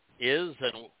 is,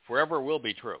 and forever will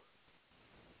be true.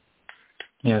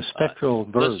 Yeah, spectral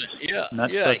verbs.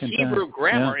 Hebrew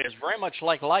grammar is very much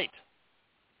like light.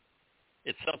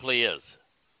 It simply is.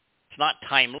 It's not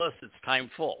timeless, it's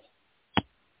timeful.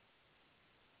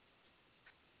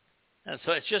 And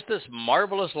so it's just this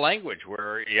marvelous language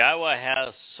where Yahowah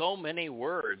has so many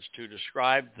words to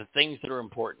describe the things that are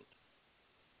important.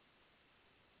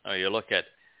 You look at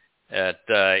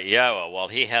Yahowah, while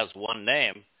he has one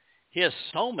name, he has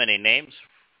so many names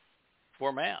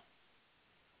for man.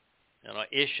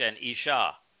 Ish and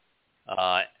Isha,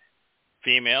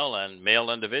 female and male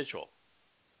individual.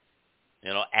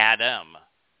 Adam,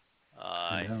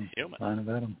 human. Line of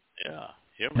Adam. Yeah,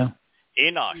 human.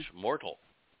 Yeah. Enosh, mortal.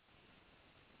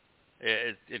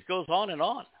 It goes on and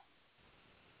on.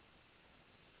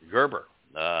 Gerber,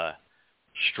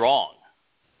 strong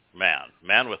man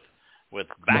with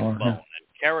backbone and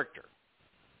character,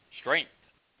 strength.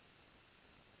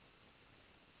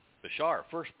 Bashar,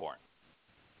 firstborn.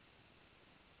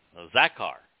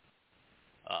 Zakar,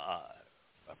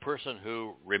 a person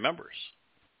who remembers.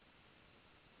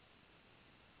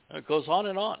 It goes on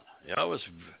and on. It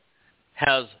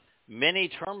has many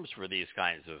terms for these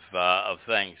kinds of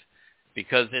things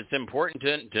because it's important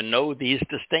to know these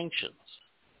distinctions.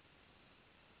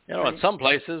 In some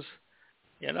places,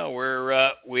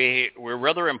 we're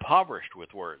rather impoverished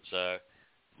with words.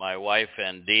 My wife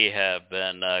and Dee have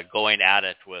been going at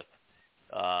it with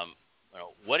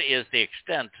what is the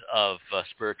extent of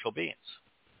spiritual beings?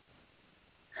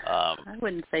 I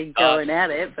wouldn't say going at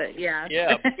it, but yeah.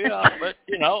 But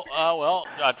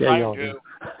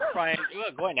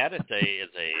going at it is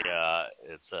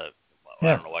I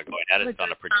don't know why going at it's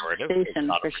not a pejorative. It's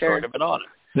not a pejorative at all.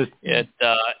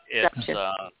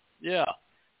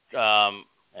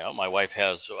 My wife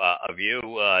has a view.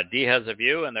 Dee has a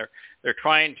view, and they're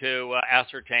trying to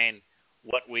ascertain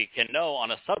what we can know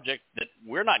on a subject that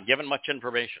we're not given much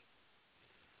information.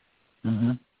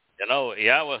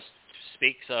 Yahowah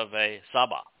speaks of a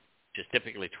Sabah, which is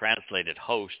typically translated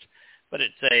host, but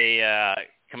it's a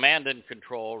command and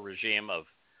control regime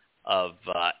of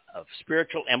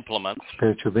spiritual implements,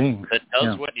 spiritual beings that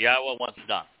does what Yahowah wants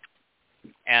done.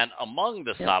 And among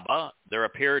the Sabah, there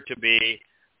appear to be,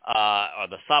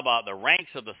 the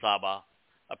ranks of the Sabah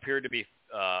appear to be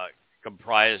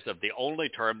comprised of the only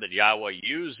term that Yahowah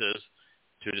uses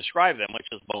to describe them, which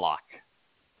is Malak,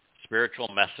 spiritual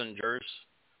messengers,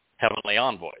 heavenly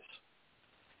envoys.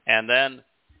 And then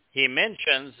he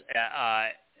mentions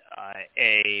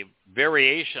a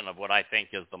variation of what I think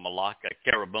is the Malak, a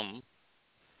cherubim,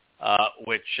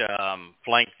 which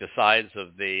flank the sides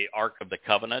of the Ark of the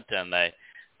Covenant, and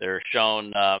they're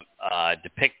shown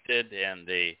depicted in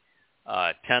the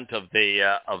tent of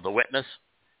the witness.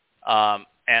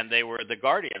 and they were the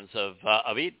guardians of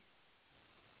Eden.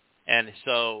 And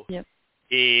so yep.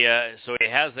 he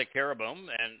has the cherubim,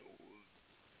 and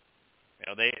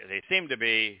they seem to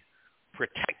be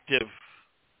protective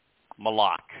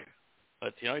malach,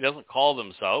 but he doesn't call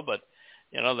them so, but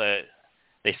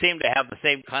they seem to have the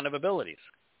same kind of abilities,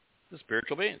 the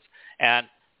spiritual beings, and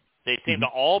they seem to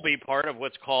all be part of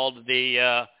what's called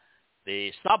the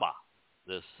Saba,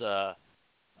 this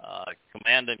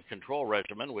command and control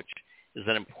regimen, which is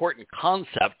an important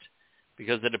concept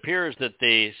because it appears that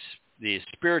these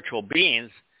spiritual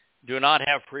beings do not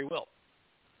have free will,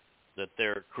 that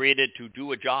they're created to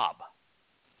do a job.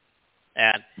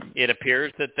 And it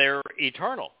appears that they're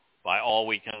eternal by all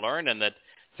we can learn, and that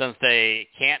since they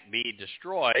can't be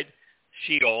destroyed,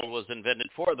 Sheol was invented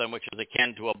for them, which is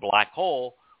akin to a black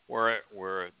hole where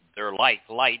their light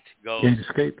goes and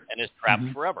is trapped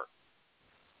forever.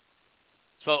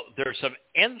 So there's some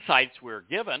insights we're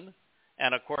given,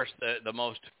 and of course the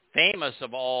most famous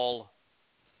of all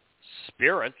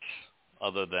spirits,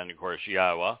 other than, of course,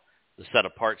 Yahowah, the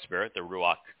set-apart spirit, the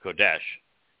Ruach Kodesh,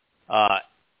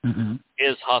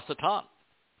 is Hasatan.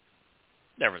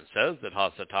 Never says that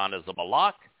Hasatan is a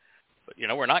Malach, but,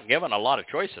 we're not given a lot of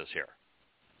choices here.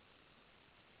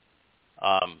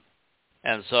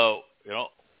 And so,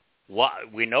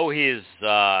 we know he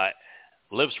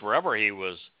lives forever. He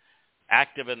was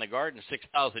active in the garden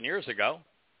 6,000 years ago,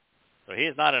 so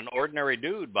he's not an ordinary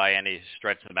dude by any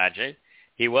stretch of the imagination.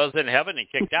 He was in heaven and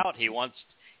kicked out.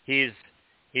 He's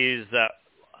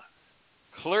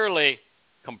clearly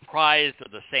comprised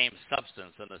of the same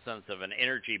substance in the sense of an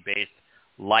energy-based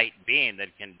light being that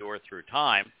can endure through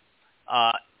time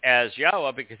as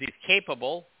Yahowah, because he's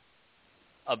capable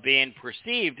of being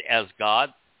perceived as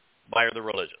God by the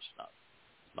religious.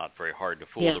 Not very hard to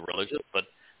fool the religious, but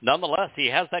nonetheless, he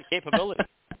has that capability.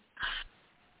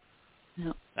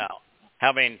 No. Now,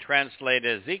 having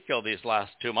translated Ezekiel these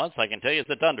last 2 months, I can tell you it's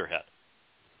a dunderhead.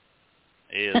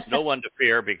 He is no one to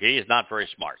fear because he is not very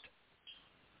smart.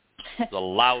 He's a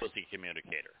lousy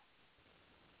communicator.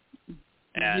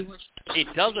 And he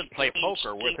doesn't play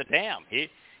poker with a damn.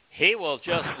 He will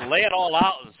just lay it all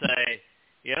out and say,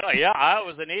 I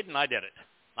was in Eden, I did it.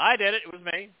 It was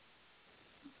me.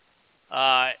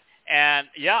 And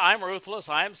I'm ruthless,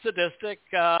 I'm sadistic.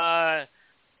 I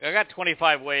got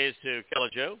 25 ways to kill a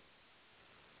Jew.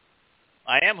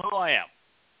 I am who I am.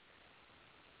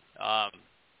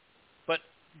 But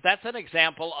that's an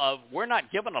example of we're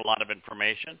not given a lot of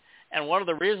information. And one of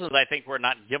the reasons I think we're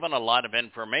not given a lot of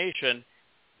information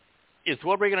is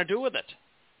what we're going to do with it.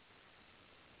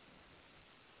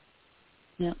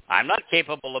 Yeah. I'm not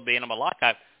capable of being a malach.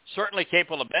 I'm certainly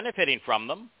capable of benefiting from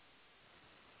them.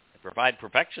 I provide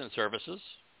perfection services.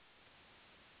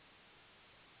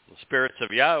 The spirits of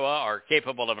Yahowah are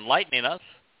capable of enlightening us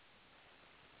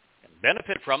and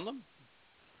benefit from them,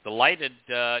 delighted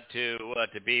to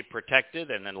be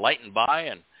protected and enlightened by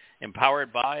and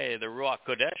empowered by the Ruach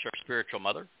Kodesh, our spiritual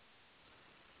mother.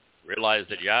 Realize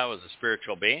that Yahowah is a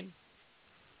spiritual being.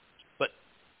 But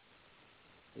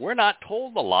we're not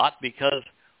told a lot because,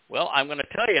 I'm going to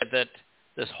tell you that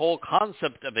this whole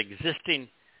concept of existing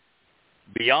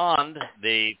beyond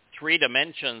the 3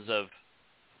 dimensions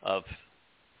of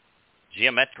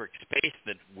geometric space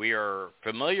that we are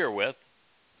familiar with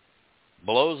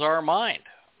blows our mind.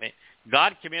 I mean,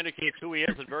 God communicates who he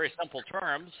is in very simple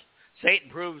terms. Satan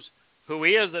proves who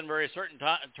he is in very certain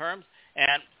terms,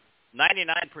 and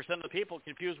 99% of the people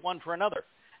confuse one for another.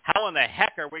 How in the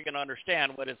heck are we going to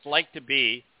understand what it's like to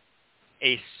be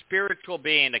a spiritual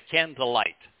being akin to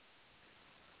light?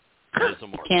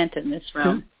 Can't in this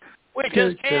realm. We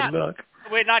just can't.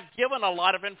 We're not given a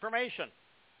lot of information.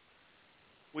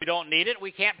 We don't need it.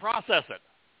 We can't process it.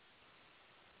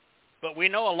 But we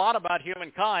know a lot about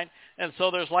humankind, and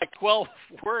so there's like 12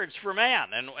 words for man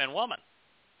and woman.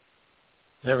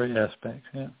 Every aspect,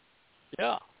 yeah.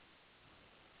 Yeah.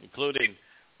 Including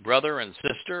brother and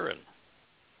sister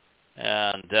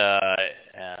and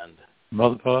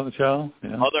mother, father, child.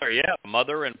 Yeah.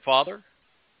 Mother and father.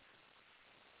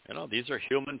 These are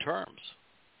human terms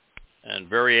and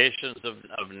variations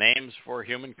of names for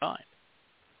humankind.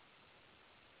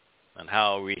 And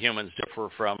how we humans differ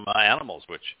from animals,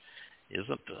 which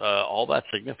isn't all that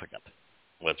significant.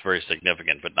 Well, it's very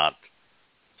significant, but not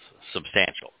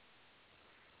substantial.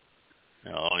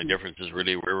 The only difference is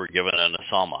really we were given an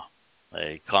asama,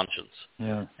 a conscience,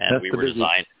 and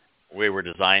we were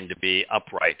designed to be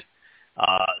upright,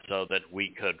 so that we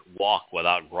could walk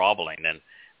without groveling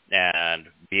and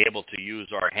be able to use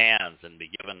our hands and be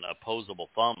given opposable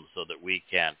thumbs so that we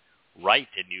can write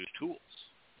and use tools.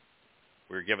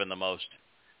 We're given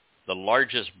the the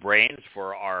largest brains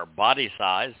for our body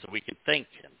size so we could think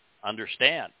and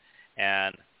understand.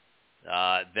 And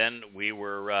then we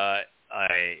were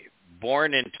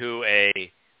born into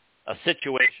a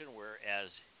situation where as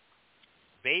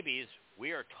babies,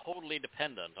 we are totally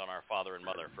dependent on our father and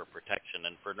mother for protection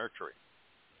and for nurturing.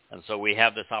 And so we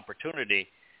have this opportunity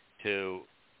to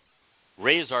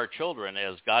raise our children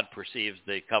as God perceives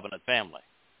the covenant family.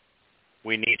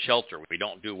 We need shelter. We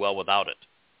don't do well without it.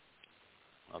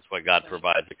 That's why God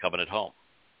provides a covenant home.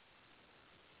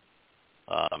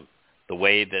 The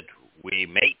way that we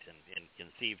mate and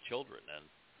conceive children and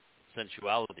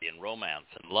sensuality and romance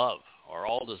and love are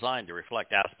all designed to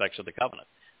reflect aspects of the covenant.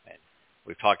 And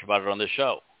we've talked about it on this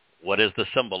show. What is the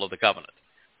symbol of the covenant?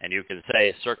 And you can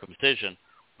say circumcision,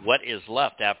 what is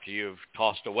left after you've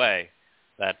tossed away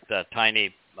that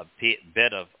tiny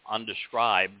bit of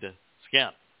undescribed skin?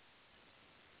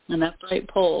 An upright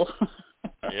pole.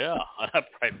 Yeah, an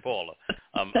upright pole.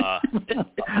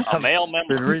 A male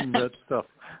member. I've been reading that stuff.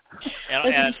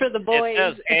 And for the boys.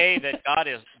 It says, that God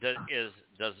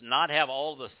does not have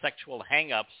all the sexual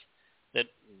hang-ups that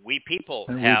we people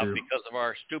have because of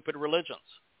our stupid religions.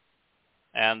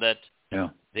 And that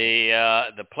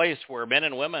the place where men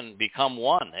and women become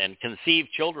one and conceive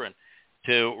children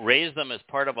to raise them as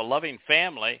part of a loving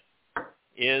family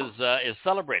is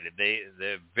celebrated.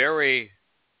 The very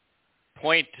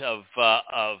point of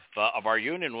our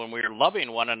union when we are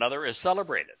loving one another is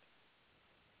celebrated.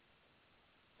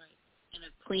 Right. In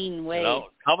a clean way.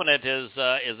 Covenant is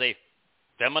a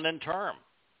feminine term,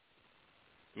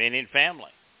 meaning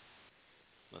family.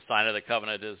 The sign of the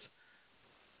covenant is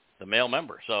the male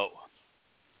member. So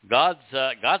God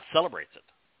celebrates it,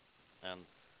 and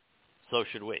so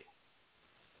should we.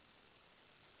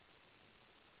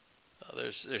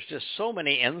 There's just so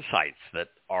many insights that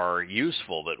are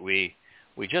useful that we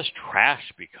just trash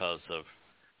because of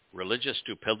religious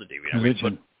stupidity.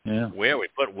 Religion, we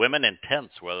put women in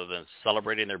tents rather than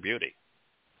celebrating their beauty.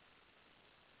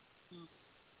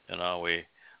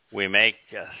 We make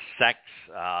sex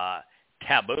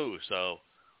taboo, so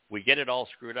we get it all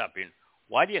screwed up.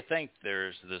 Why do you think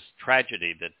there's this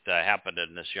tragedy that happened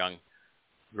in this young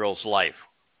girl's life?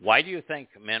 Why do you think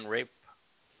men rape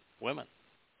women?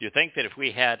 Do you think that if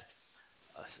we had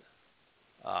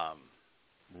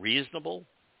reasonable,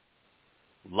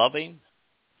 loving,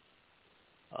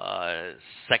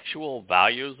 sexual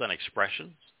values and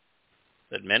expressions,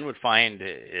 that men would find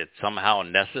it somehow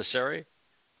necessary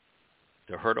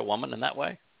to hurt a woman in that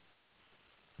way?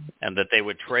 And that they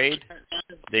would trade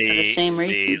the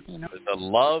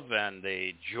love and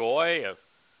the joy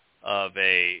of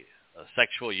a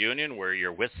sexual union where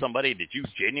you're with somebody that you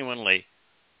genuinely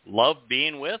love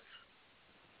being with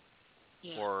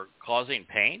for causing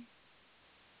pain,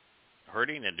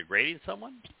 hurting and degrading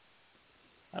someone?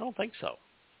 I don't think so.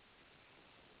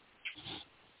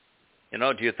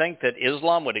 Do you think that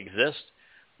Islam would exist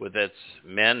with its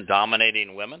men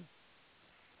dominating women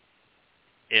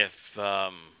if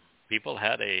people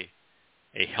had a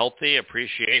healthy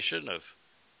appreciation of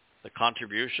the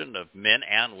contribution of men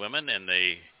and women in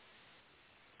the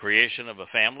creation of a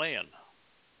family and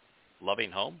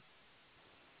loving home?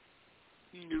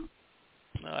 No,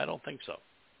 I don't think so.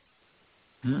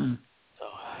 Mm-mm. So,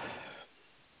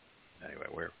 anyway,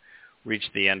 we're reached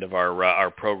the end of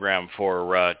our program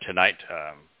for tonight.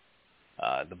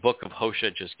 The book of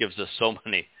Hosea just gives us so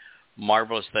many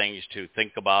marvelous things to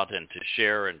think about and to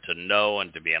share and to know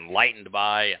and to be enlightened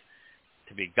by,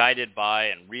 to be guided by,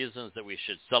 and reasons that we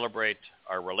should celebrate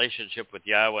our relationship with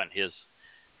Yahweh and his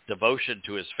devotion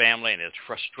to his family and his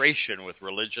frustration with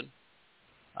religion.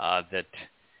 That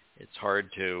it's hard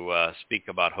to speak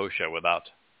about Hosea without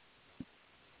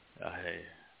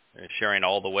sharing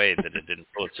all the way that it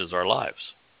influences our lives.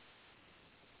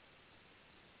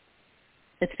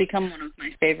 It's become one of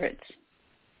my favorites.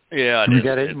 Yeah, we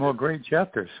got 8 more great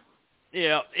chapters.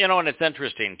 Yeah, and it's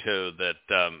interesting too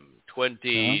that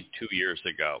 22 years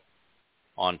ago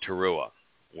on Towrah,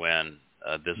 when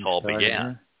this all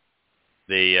began,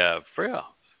 the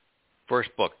first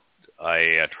book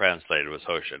I translated was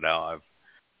Hosea. Now I've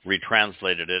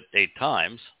retranslated it 8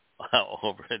 times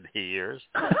over the years,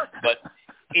 but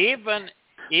even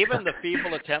the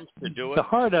feeble attempts to do it the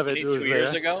heart of it 22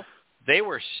 years ago, they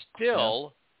were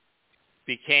still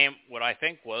became what I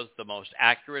think was the most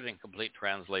accurate and complete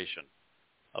translation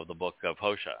of the book of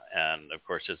Hosea. And of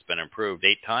course, it's been improved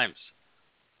 8 times.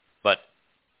 But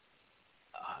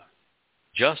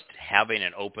just having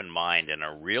an open mind and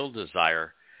a real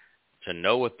desire to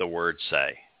know what the words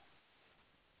say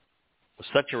was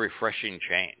such a refreshing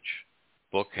change.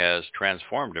 The book has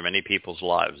transformed many people's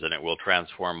lives, and it will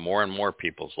transform more and more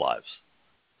people's lives.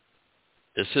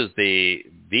 This is the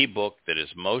book that is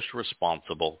most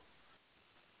responsible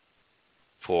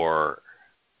for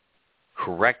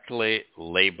correctly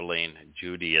labeling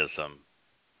Judaism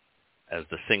as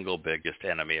the single biggest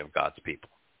enemy of God's people.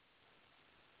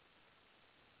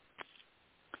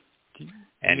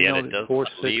 And yet it does not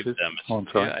leave them.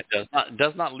 It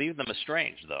does not leave them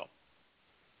estranged, though.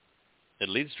 It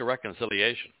leads to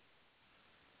reconciliation.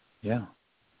 Yeah.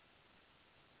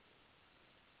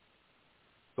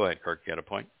 Go ahead, Kirk. You had a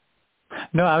point?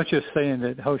 No, I was just saying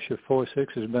that Hosea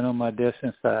 4:6 has been on my desk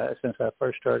since I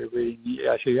first started reading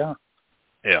Yada Yahowah.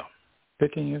 Yeah.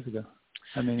 15 years ago.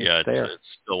 I mean, yeah, it's there. It's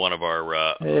still one of our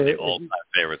all-time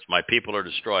favorites. My people are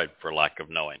destroyed for lack of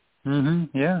knowing.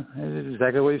 Mm-hmm. Yeah, it's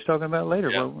exactly what he's talking about later.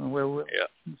 Yeah. Where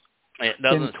It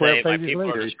doesn't say my people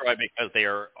later. are destroyed because they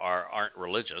aren't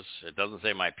religious. It doesn't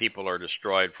say my people are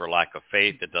destroyed for lack of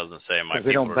faith. It doesn't say my people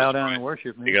they don't are bow destroyed down and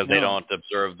worship me. because they don't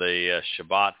observe the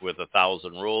Shabbat with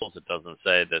 1,000 rules. It doesn't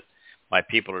say that my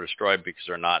people are destroyed because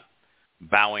they're not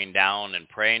bowing down and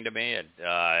praying to me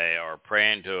or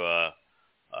praying to a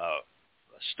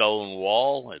stone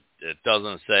wall. It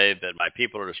doesn't say that my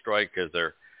people are destroyed because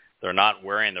they're not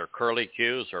wearing their curly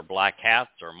cues or black hats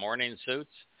or morning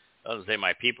suits. It doesn't say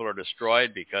my people are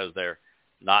destroyed because they're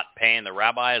not paying the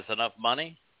rabbis enough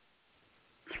money.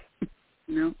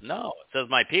 No. No, it says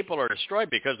my people are destroyed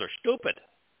because they're stupid.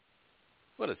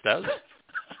 That's what it says.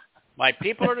 My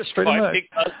people are destroyed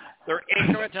because they're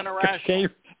ignorant and irrational.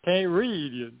 Can't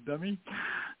read, you dummy.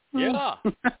 Yeah.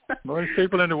 Most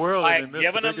people in the world. I've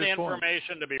given them the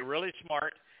information to be really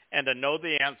smart and to know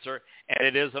the answer, and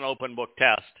it is an open book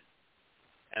test,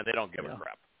 and they don't give a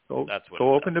crap. That's what.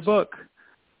 Go open the book.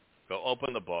 Go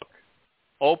open the book.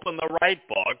 Open the right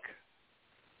book.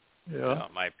 Yeah.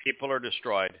 My people are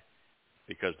destroyed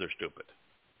because they're stupid.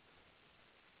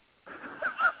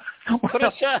 What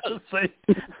it says.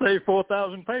 Say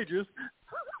 4,000 pages.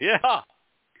 Yeah.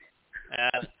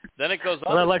 And then it goes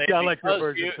on I like your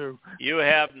version too. You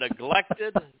have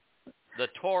neglected the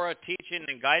Torah teaching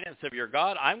and guidance of your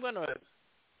God. I'm going to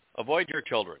avoid your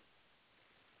children.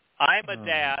 I'm a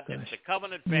dad. It's a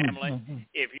covenant family. Mm-hmm.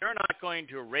 If you're not going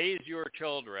to raise your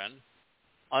children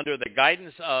under the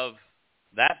guidance of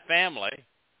that family,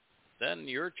 then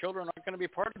your children aren't going to be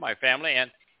part of my family.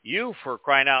 And you, for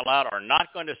crying out loud, are not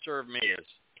going to serve me as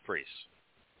priests.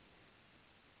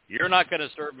 You're not going to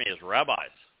serve me as rabbis.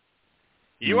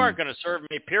 You aren't going to serve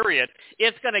me, period.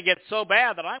 It's going to get so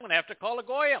bad that I'm going to have to call a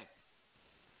goyim.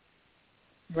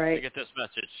 Right. To get this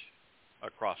message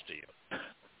across to you.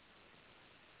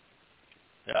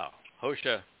 Yeah.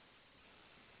 Hosea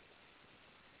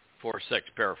 4:6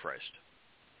 paraphrased.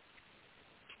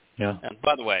 Yeah. And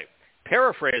by the way,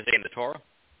 paraphrasing the Torah,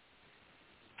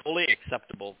 fully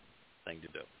acceptable thing to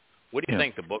do. What do you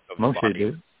think the book of Moshe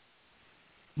is?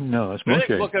 No, it's Moshe. Moshe.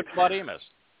 The book of Devoid is.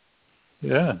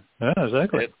 Yeah,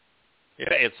 exactly.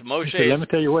 It's Moshe's let me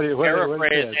tell you what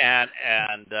paraphrase and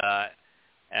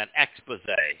expose,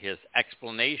 his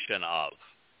explanation of,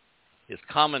 his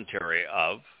commentary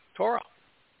of Torah.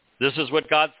 This is what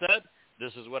God said.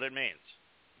 This is what it means.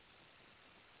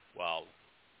 Well,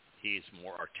 he's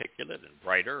more articulate and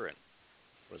brighter and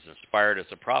was inspired as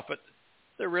a prophet.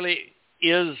 There really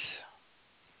is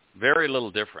very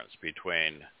little difference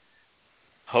between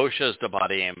Hoshea's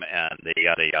Devarim and the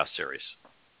Yada Yahowah series.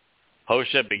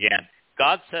 Hosea began,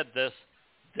 God said this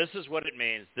is what it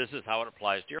means, this is how it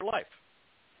applies to your life.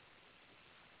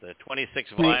 The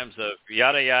 26 volumes of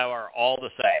Yada Yahowah are all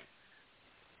the same.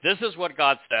 This is what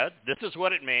God said, this is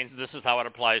what it means, this is how it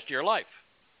applies to your life.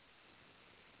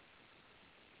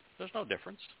 There's no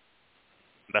difference.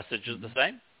 Message is the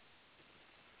same.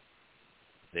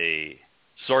 The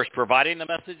source providing the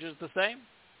message is the same.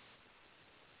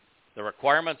 The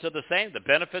requirements are the same. The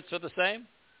benefits are the same.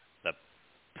 The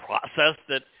process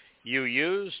that you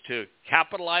use to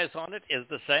capitalize on it is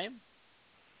the same.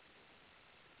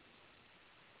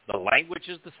 The language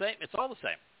is the same. It's all the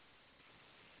same.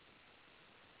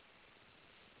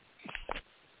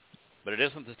 But it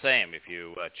isn't the same if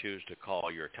you choose to call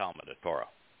your Talmud a Torah.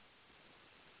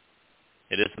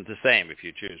 It isn't the same if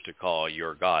you choose to call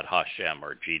your God Hashem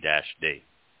or G-D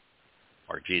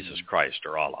or Jesus Christ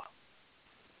or Allah.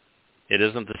 It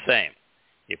isn't the same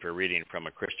if you're reading from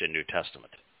a Christian New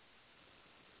Testament.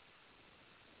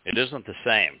 It isn't the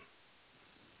same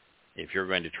if you're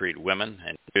going to treat women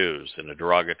and Jews in a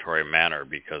derogatory manner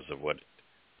because of what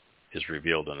is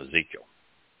revealed in Ezekiel.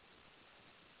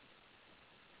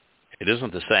 It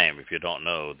isn't the same if you don't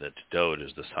know that Dowd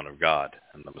is the Son of God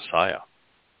and the Messiah.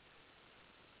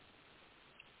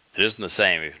 It isn't the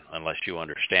same unless you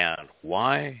understand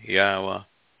why Yahweh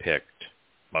picked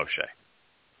Moshe.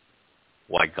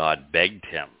 why God begged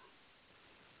him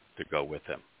to go with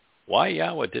him, why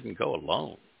Yahweh didn't go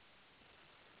alone,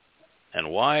 and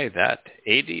why that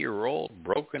 80-year-old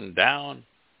broken down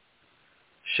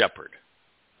shepherd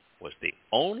was the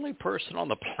only person on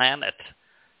the planet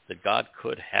that God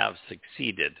could have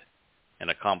succeeded in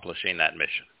accomplishing that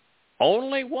mission.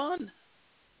 Only one.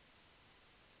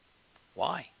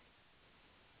 Why?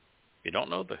 If you don't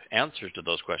know the answers to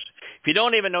those questions, if you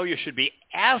don't even know you should be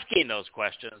asking those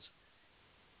questions,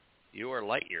 you are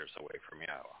light years away from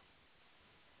Yahweh.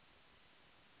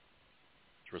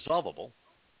 It's resolvable.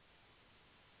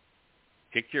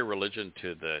 Kick your religion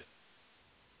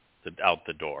out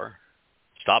the door.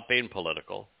 Stop being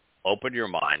political. Open your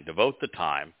mind. Devote the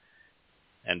time.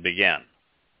 And begin.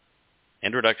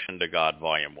 Introduction to God,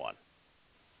 Volume 1.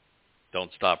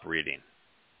 Don't stop reading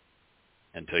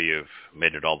until you've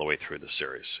made it all the way through the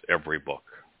series. Every book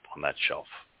on that shelf.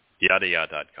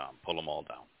 YadaYah.com. Pull them all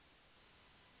down.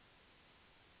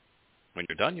 When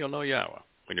you're done, you'll know Yahweh.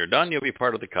 When you're done, you'll be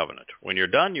part of the covenant. When you're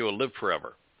done, you will live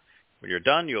forever. When you're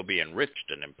done, you'll be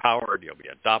enriched and empowered. You'll be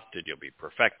adopted. You'll be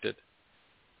perfected.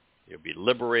 You'll be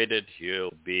liberated.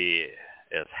 You'll be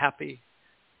as happy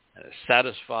and as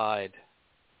satisfied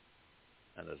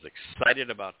and as excited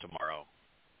about tomorrow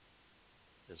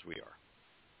as we are.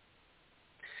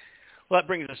 Well, that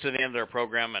brings us to the end of our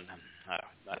program, and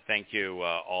I thank you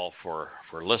all for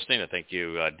listening. I thank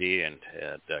you, Dee and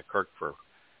Kirk, for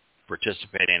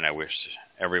participating. I wish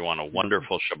everyone a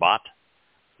wonderful Shabbat.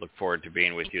 Look forward to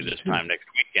being with you this time next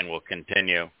week, and we'll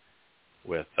continue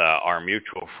with our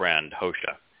mutual friend,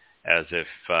 Hosha, as if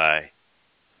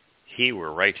he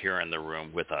were right here in the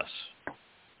room with us,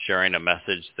 sharing a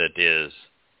message that is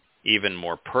even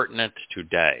more pertinent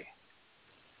today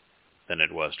than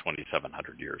it was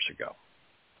 2,700 years ago.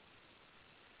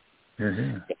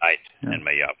 Mm-hmm. Good night, and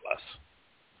may Yah bless.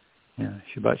 Yeah,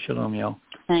 Shabbat Shalom, y'all.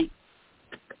 Thanks.